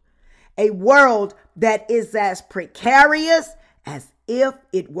world, a world that is as precarious as if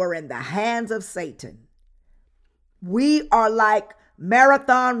it were in the hands of Satan. We are like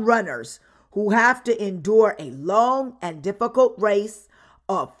marathon runners who have to endure a long and difficult race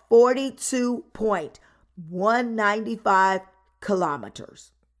of 42.195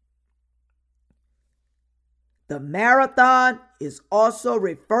 kilometers. The marathon is also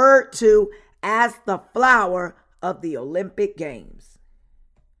referred to as the flower of the Olympic Games.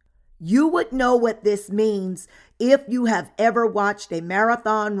 You would know what this means if you have ever watched a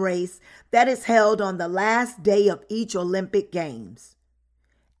marathon race that is held on the last day of each Olympic Games.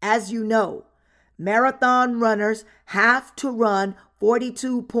 As you know, marathon runners have to run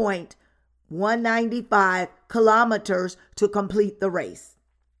 42.195 kilometers to complete the race.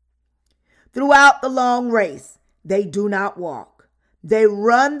 Throughout the long race, they do not walk. They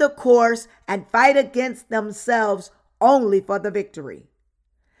run the course and fight against themselves only for the victory.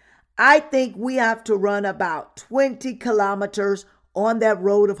 I think we have to run about 20 kilometers on that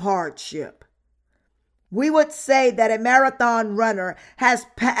road of hardship. We would say that a marathon runner has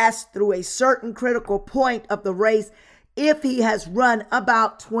passed through a certain critical point of the race if he has run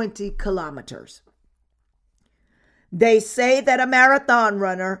about 20 kilometers. They say that a marathon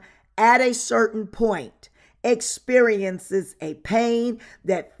runner at a certain point experiences a pain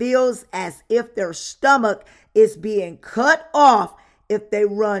that feels as if their stomach is being cut off if they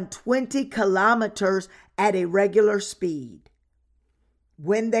run 20 kilometers at a regular speed.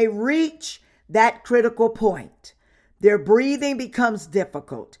 When they reach that critical point, their breathing becomes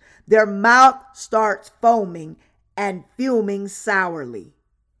difficult. Their mouth starts foaming and fuming sourly.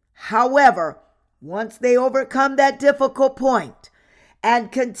 However, once they overcome that difficult point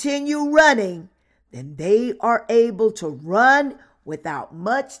and continue running, then they are able to run without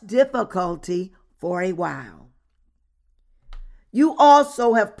much difficulty for a while. You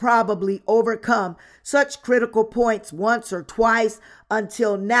also have probably overcome such critical points once or twice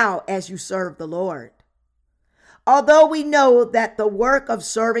until now as you serve the Lord. Although we know that the work of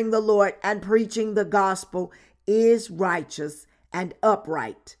serving the Lord and preaching the gospel is righteous and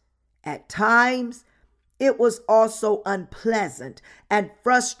upright, at times it was also unpleasant and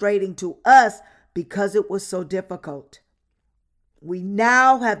frustrating to us because it was so difficult. We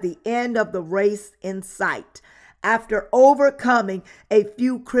now have the end of the race in sight after overcoming a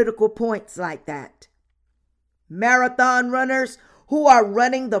few critical points like that. Marathon runners who are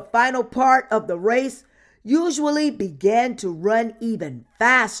running the final part of the race usually begin to run even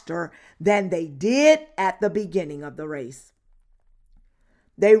faster than they did at the beginning of the race.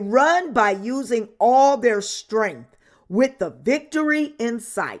 They run by using all their strength with the victory in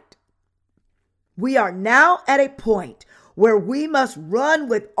sight. We are now at a point where we must run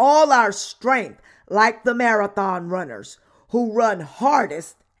with all our strength like the marathon runners who run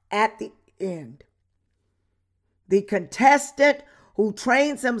hardest at the end. The contestant who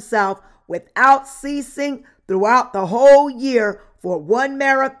trains himself without ceasing throughout the whole year for one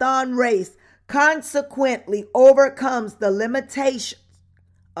marathon race consequently overcomes the limitations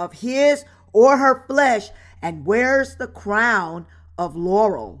of his or her flesh and wears the crown of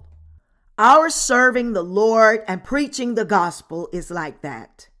laurel. Our serving the Lord and preaching the gospel is like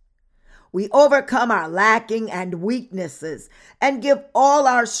that. We overcome our lacking and weaknesses and give all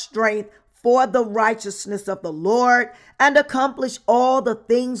our strength for the righteousness of the Lord and accomplish all the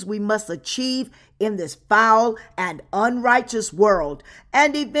things we must achieve in this foul and unrighteous world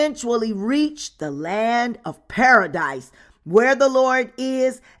and eventually reach the land of paradise where the Lord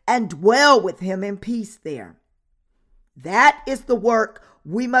is and dwell with him in peace there. That is the work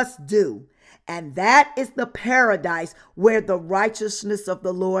we must do. And that is the paradise where the righteousness of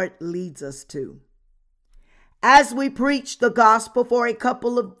the Lord leads us to. As we preach the gospel for a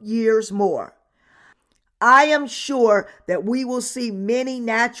couple of years more, I am sure that we will see many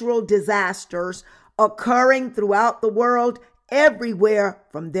natural disasters occurring throughout the world everywhere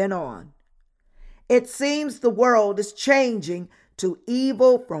from then on. It seems the world is changing to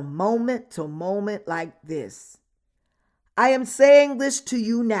evil from moment to moment like this. I am saying this to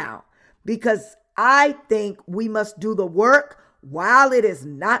you now because I think we must do the work while it is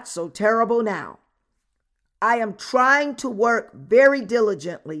not so terrible now. I am trying to work very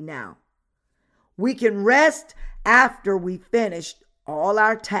diligently now. We can rest after we finish all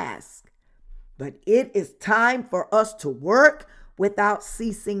our tasks, but it is time for us to work without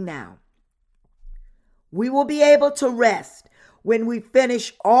ceasing now. We will be able to rest when we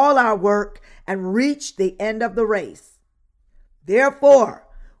finish all our work and reach the end of the race. Therefore,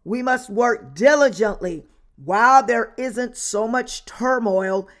 we must work diligently while there isn't so much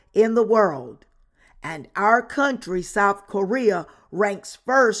turmoil in the world. And our country, South Korea, ranks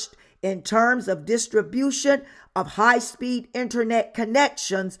first in terms of distribution of high-speed internet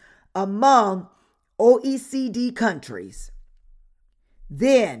connections among OECD countries.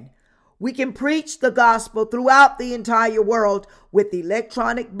 Then we can preach the gospel throughout the entire world with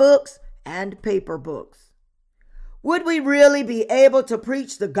electronic books and paper books. Would we really be able to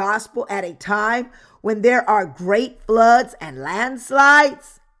preach the gospel at a time when there are great floods and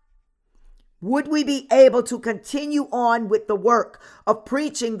landslides? Would we be able to continue on with the work of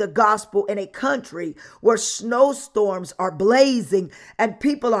preaching the gospel in a country where snowstorms are blazing and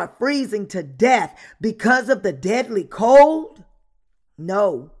people are freezing to death because of the deadly cold?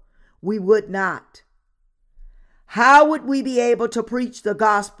 No, we would not. How would we be able to preach the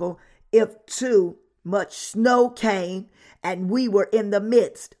gospel if too much snow came and we were in the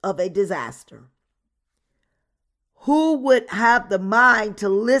midst of a disaster? who would have the mind to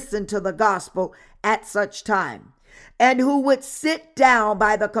listen to the gospel at such time? And who would sit down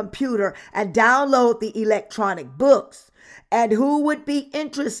by the computer and download the electronic books? And who would be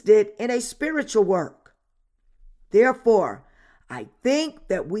interested in a spiritual work? Therefore, I think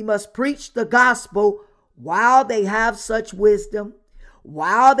that we must preach the gospel while they have such wisdom,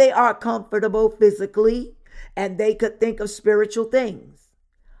 while they are comfortable physically, and they could think of spiritual things.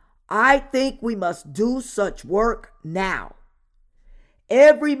 I think we must do such work now.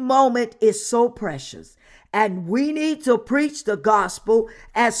 Every moment is so precious, and we need to preach the gospel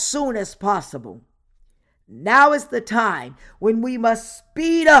as soon as possible. Now is the time when we must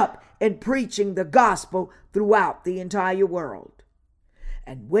speed up in preaching the gospel throughout the entire world.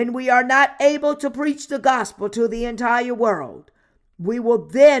 And when we are not able to preach the gospel to the entire world, we will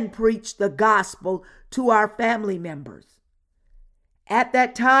then preach the gospel to our family members. At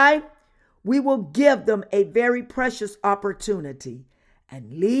that time, we will give them a very precious opportunity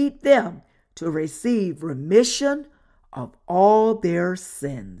and lead them to receive remission of all their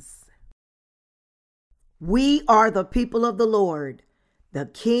sins. We are the people of the Lord, the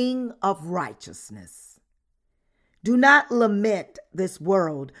King of righteousness. Do not lament this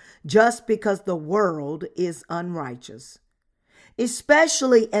world just because the world is unrighteous,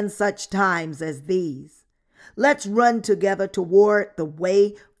 especially in such times as these. Let's run together toward the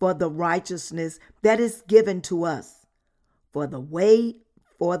way for the righteousness that is given to us, for the way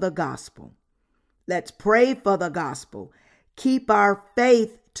for the gospel. Let's pray for the gospel. Keep our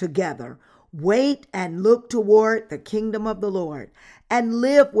faith together. Wait and look toward the kingdom of the Lord and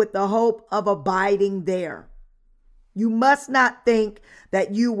live with the hope of abiding there. You must not think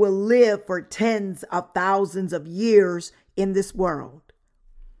that you will live for tens of thousands of years in this world,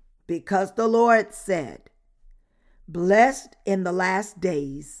 because the Lord said, "Blessed in the last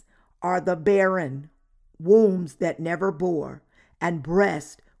days are the barren, wombs that never bore, and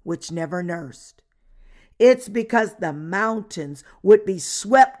breasts which never nursed." It's because the mountains would be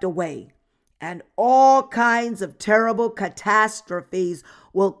swept away and all kinds of terrible catastrophes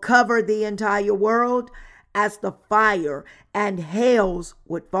will cover the entire world as the fire and hails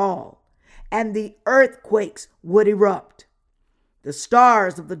would fall and the earthquakes would erupt. The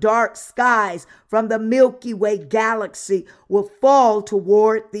stars of the dark skies from the Milky Way galaxy will fall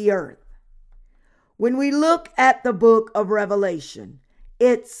toward the earth. When we look at the book of Revelation,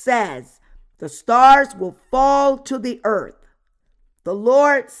 it says the stars will fall to the earth. The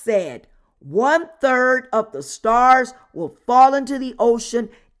Lord said 1/3 of the stars will fall into the ocean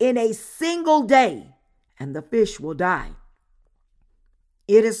in a single day, and the fish will die.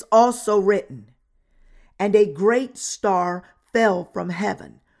 It is also written, "And a great star fell from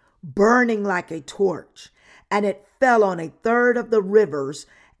heaven, burning like a torch, and it fell on 1/3 of the rivers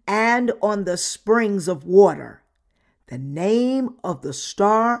and on the springs of water. The name of the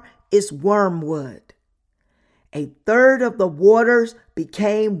star is Wormwood. 1/3 of the waters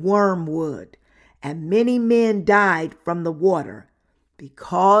became wormwood, and many men died from the water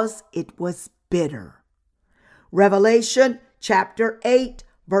because it was bitter." Revelation chapter 8,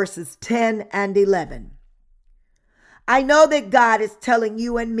 verses 10 and 11. I know that God is telling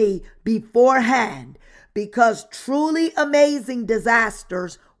you and me beforehand, because truly amazing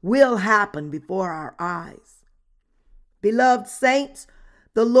disasters will happen before our eyes. Beloved saints,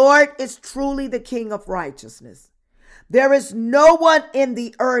 the Lord is truly the King of righteousness. There is no one in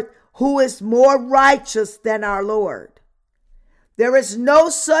the earth who is more righteous than our Lord. There is no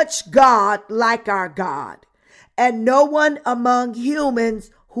such God like our God, and no one among humans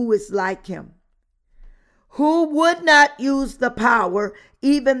who is like him. Who would not use the power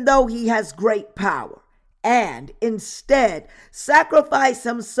even though he has great power, and instead sacrifice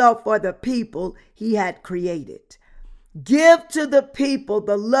himself for the people he had created? Give to the people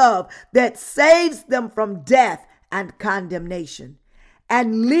the love that saves them from death and condemnation,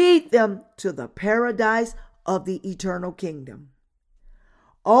 and lead them to the paradise of the eternal kingdom.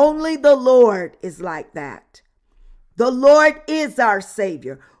 Only the Lord is like that. The Lord is our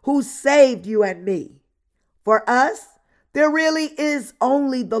Savior, who saved you and me. For us, there really is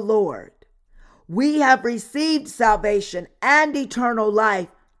only the Lord. We have received salvation and eternal life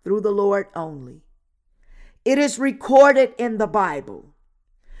through the Lord only. It is recorded in the Bible.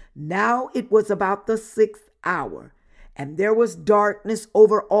 Now it was about the 6th hour, and there was darkness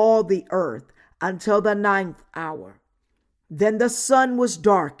over all the earth until the 9th hour. Then the sun was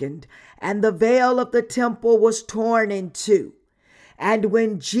darkened, and the veil of the temple was torn in two. And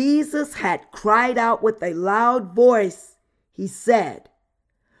when Jesus had cried out with a loud voice, he said,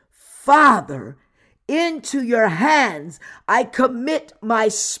 "Father, into your hands I commit my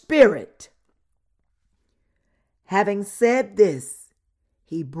spirit." Having said this,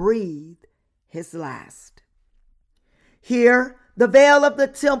 he breathed his last. Here, the veil of the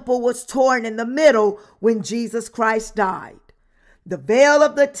temple was torn in the middle when Jesus Christ died. The veil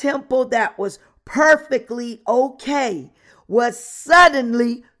of the temple that was perfectly okay was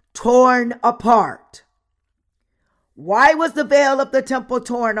suddenly torn apart. Why was the veil of the temple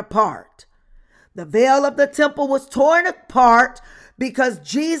torn apart? The veil of the temple was torn apart because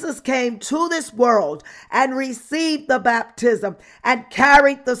Jesus came to this world and received the baptism and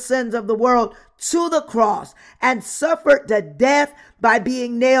carried the sins of the world to the cross and suffered the death by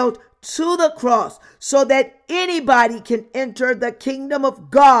being nailed to the cross so that anybody can enter the kingdom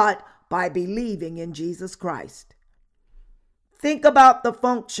of God by believing in Jesus Christ. Think about the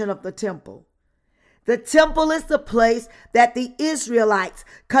function of the temple. The temple is the place that the Israelites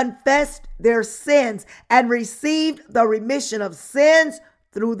confessed their sins and received the remission of sins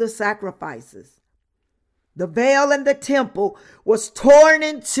through the sacrifices. The veil in the temple was torn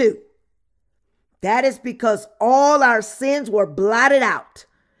in two. That is because all our sins were blotted out,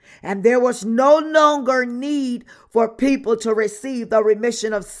 and there was no longer need for people to receive the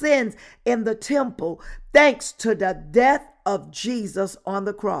remission of sins in the temple, thanks to the death of Jesus on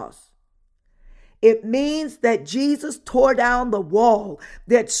the cross. It means that Jesus tore down the wall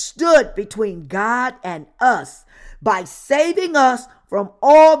that stood between God and us by saving us from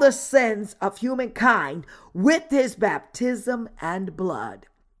all the sins of humankind with his baptism and blood.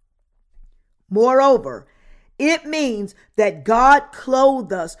 Moreover, it means that God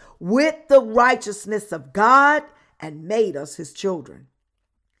clothed us with the righteousness of God and made us his children.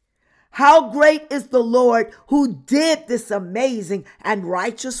 How great is the Lord who did this amazing and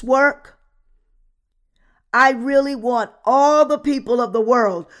righteous work? I really want all the people of the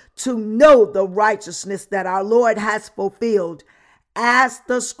world to know the righteousness that our Lord has fulfilled, as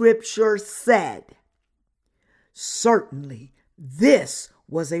the scripture said. Certainly, this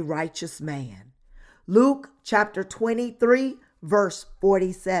was a righteous man. Luke chapter 23, verse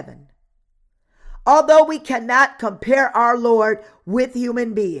 47. Although we cannot compare our Lord with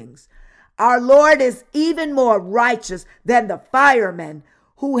human beings, our Lord is even more righteous than the firemen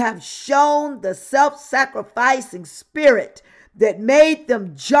who have shown the self-sacrificing spirit that made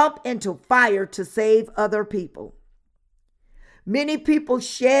them jump into fire to save other people. Many people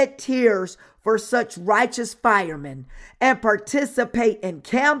shed tears for such righteous firemen and participate in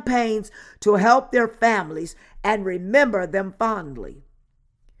campaigns to help their families and remember them fondly.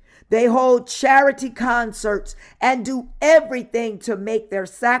 They hold charity concerts and do everything to make their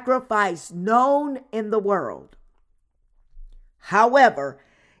sacrifice known in the world. However,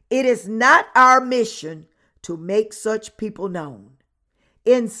 it is not our mission to make such people known.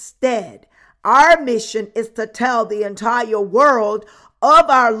 Instead, our mission is to tell the entire world of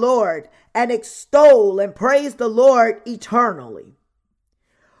our Lord and extol and praise the Lord eternally.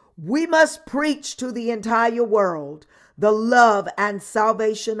 We must preach to the entire world the love and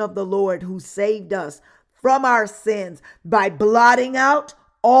salvation of the Lord who saved us from our sins by blotting out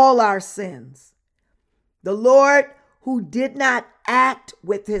all our sins. The Lord who did not act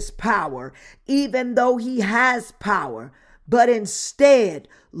with his power, even though he has power, but instead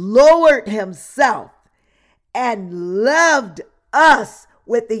lowered himself and loved us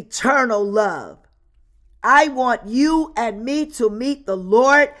with eternal love. I want you and me to meet the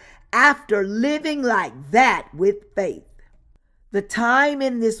Lord after living like that with faith. The time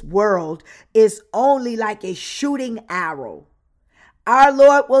in this world is only like a shooting arrow. Our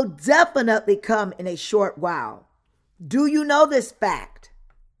Lord will definitely come in a short while. Do you know this fact?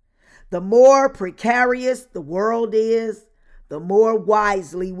 The more precarious the world is, the more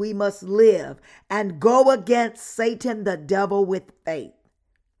wisely we must live and go against Satan the devil with faith.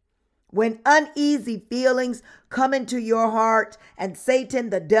 When uneasy feelings come into your heart and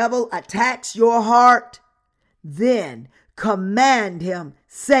Satan the devil attacks your heart, then command him,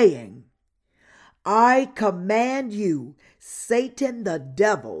 saying, I command you, Satan the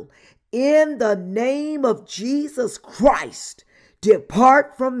devil, in the name of Jesus Christ,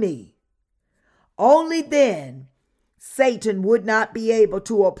 depart from me. Only then Satan would not be able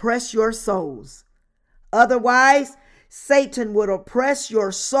to oppress your souls. Otherwise, Satan would oppress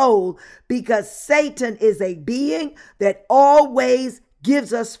your soul because Satan is a being that always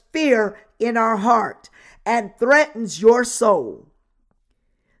gives us fear in our heart and threatens your soul.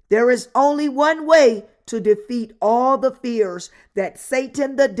 There is only one way to defeat all the fears that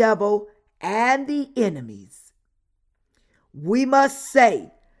Satan the devil and the enemies. We must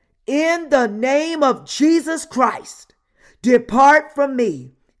say, in the name of Jesus Christ, depart from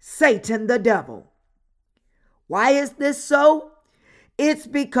me, Satan the devil. Why is this so? It's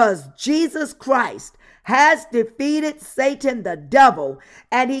because Jesus Christ has defeated Satan, the devil,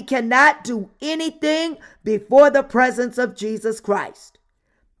 and he cannot do anything before the presence of Jesus Christ.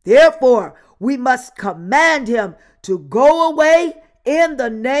 Therefore, we must command him to go away in the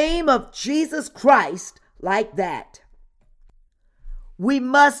name of Jesus Christ like that. We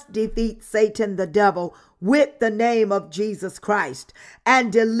must defeat Satan, the devil, with the name of Jesus Christ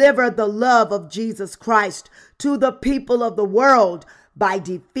and deliver the love of Jesus Christ to the people of the world by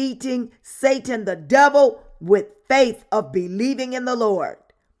defeating Satan, the devil, with faith of believing in the Lord.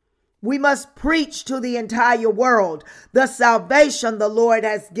 We must preach to the entire world the salvation the Lord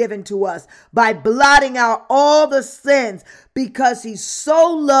has given to us by blotting out all the sins because he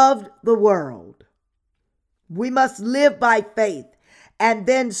so loved the world. We must live by faith and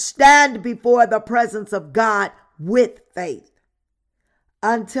then stand before the presence of God with faith.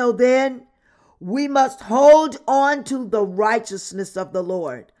 Until then, we must hold on to the righteousness of the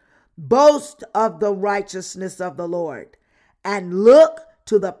Lord, boast of the righteousness of the Lord, and look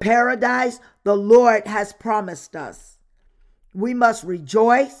to the paradise the Lord has promised us. We must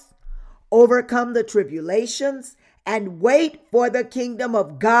rejoice, overcome the tribulations, and wait for the kingdom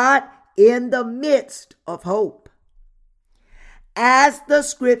of God in the midst of hope. As the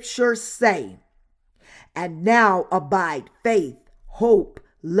scriptures say, and now abide faith, hope,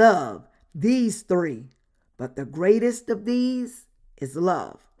 love, these three, but the greatest of these is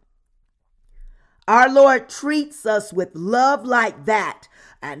love. Our Lord treats us with love like that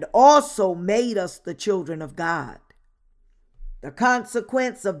and also made us the children of God. The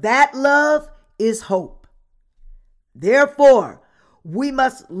consequence of that love is hope. Therefore, we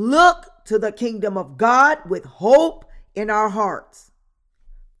must look to the kingdom of God with hope in our hearts.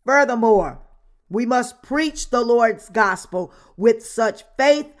 Furthermore, we must preach the Lord's gospel with such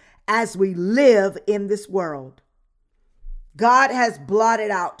faith as we live in this world. God has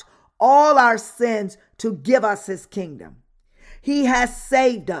blotted out all our sins to give us his kingdom. He has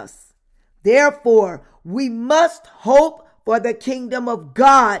saved us. Therefore, we must hope for the kingdom of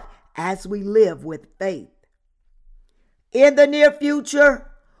God as we live with faith. In the near future,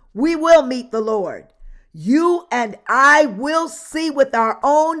 we will meet the Lord. You and I will see with our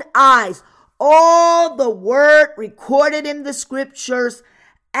own eyes all the word recorded in the scriptures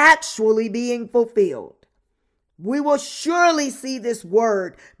actually being fulfilled. We will surely see this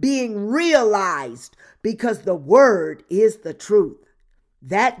word being realized because the word is the truth.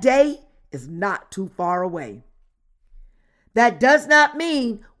 That day is not too far away. That does not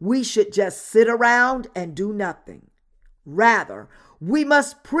mean we should just sit around and do nothing. Rather, we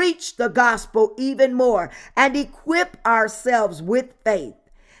must preach the gospel even more and equip ourselves with faith.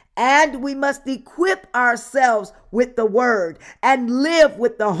 And we must equip ourselves with the word and live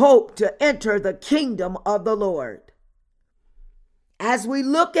with the hope to enter the kingdom of the Lord. As we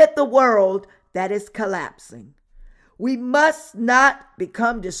look at the world that is collapsing, we must not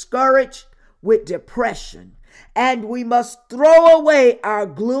become discouraged with depression, and we must throw away our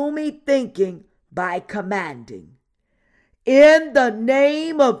gloomy thinking by commanding, in the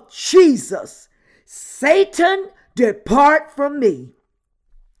name of Jesus, Satan, depart from me.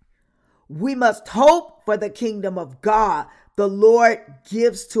 We must hope for the kingdom of God the Lord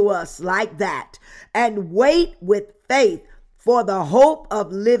gives to us like that, and wait with faith for the hope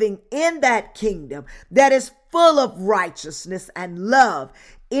of living in that kingdom that is full of righteousness and love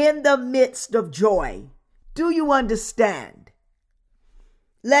in the midst of joy. Do you understand?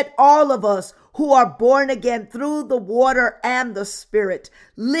 Let all of us who are born again through the water and the Spirit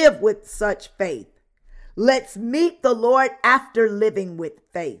live with such faith. Let's meet the Lord after living with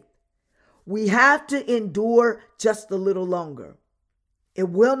faith. We have to endure just a little longer. It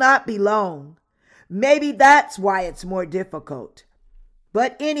will not be long. Maybe that's why it's more difficult.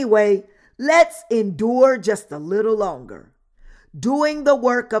 But anyway, let's endure just a little longer, doing the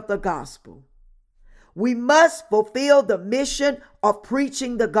work of the gospel. We must fulfill the mission of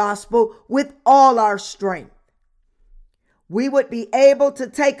preaching the gospel with all our strength. We would be able to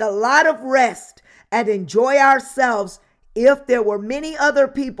take a lot of rest and enjoy ourselves if there were many other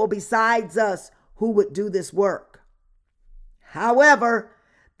people besides us who would do this work. However,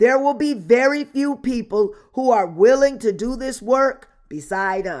 there will be very few people who are willing to do this work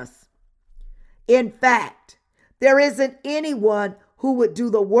beside us. In fact, there isn't anyone who would do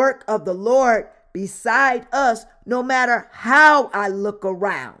the work of the Lord beside us, no matter how I look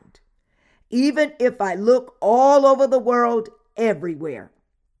around, even if I look all over the world, everywhere.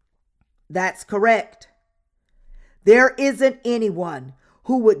 That's correct. There isn't anyone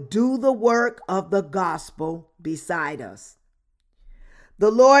who would do the work of the gospel beside us. The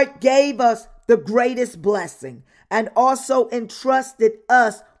Lord gave us the greatest blessing and also entrusted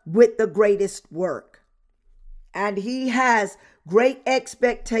us with the greatest work. And he has great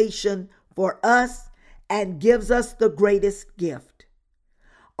expectation for us and gives us the greatest gift.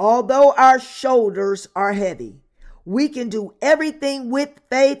 Although our shoulders are heavy, we can do everything with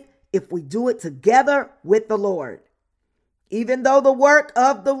faith if we do it together with the Lord. Even though the work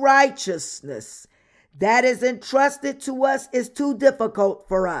of the righteousness that is entrusted to us is too difficult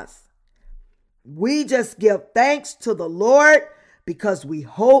for us, we just give thanks to the Lord because we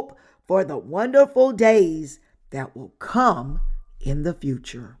hope for the wonderful days that will come in the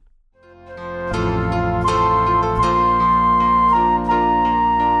future.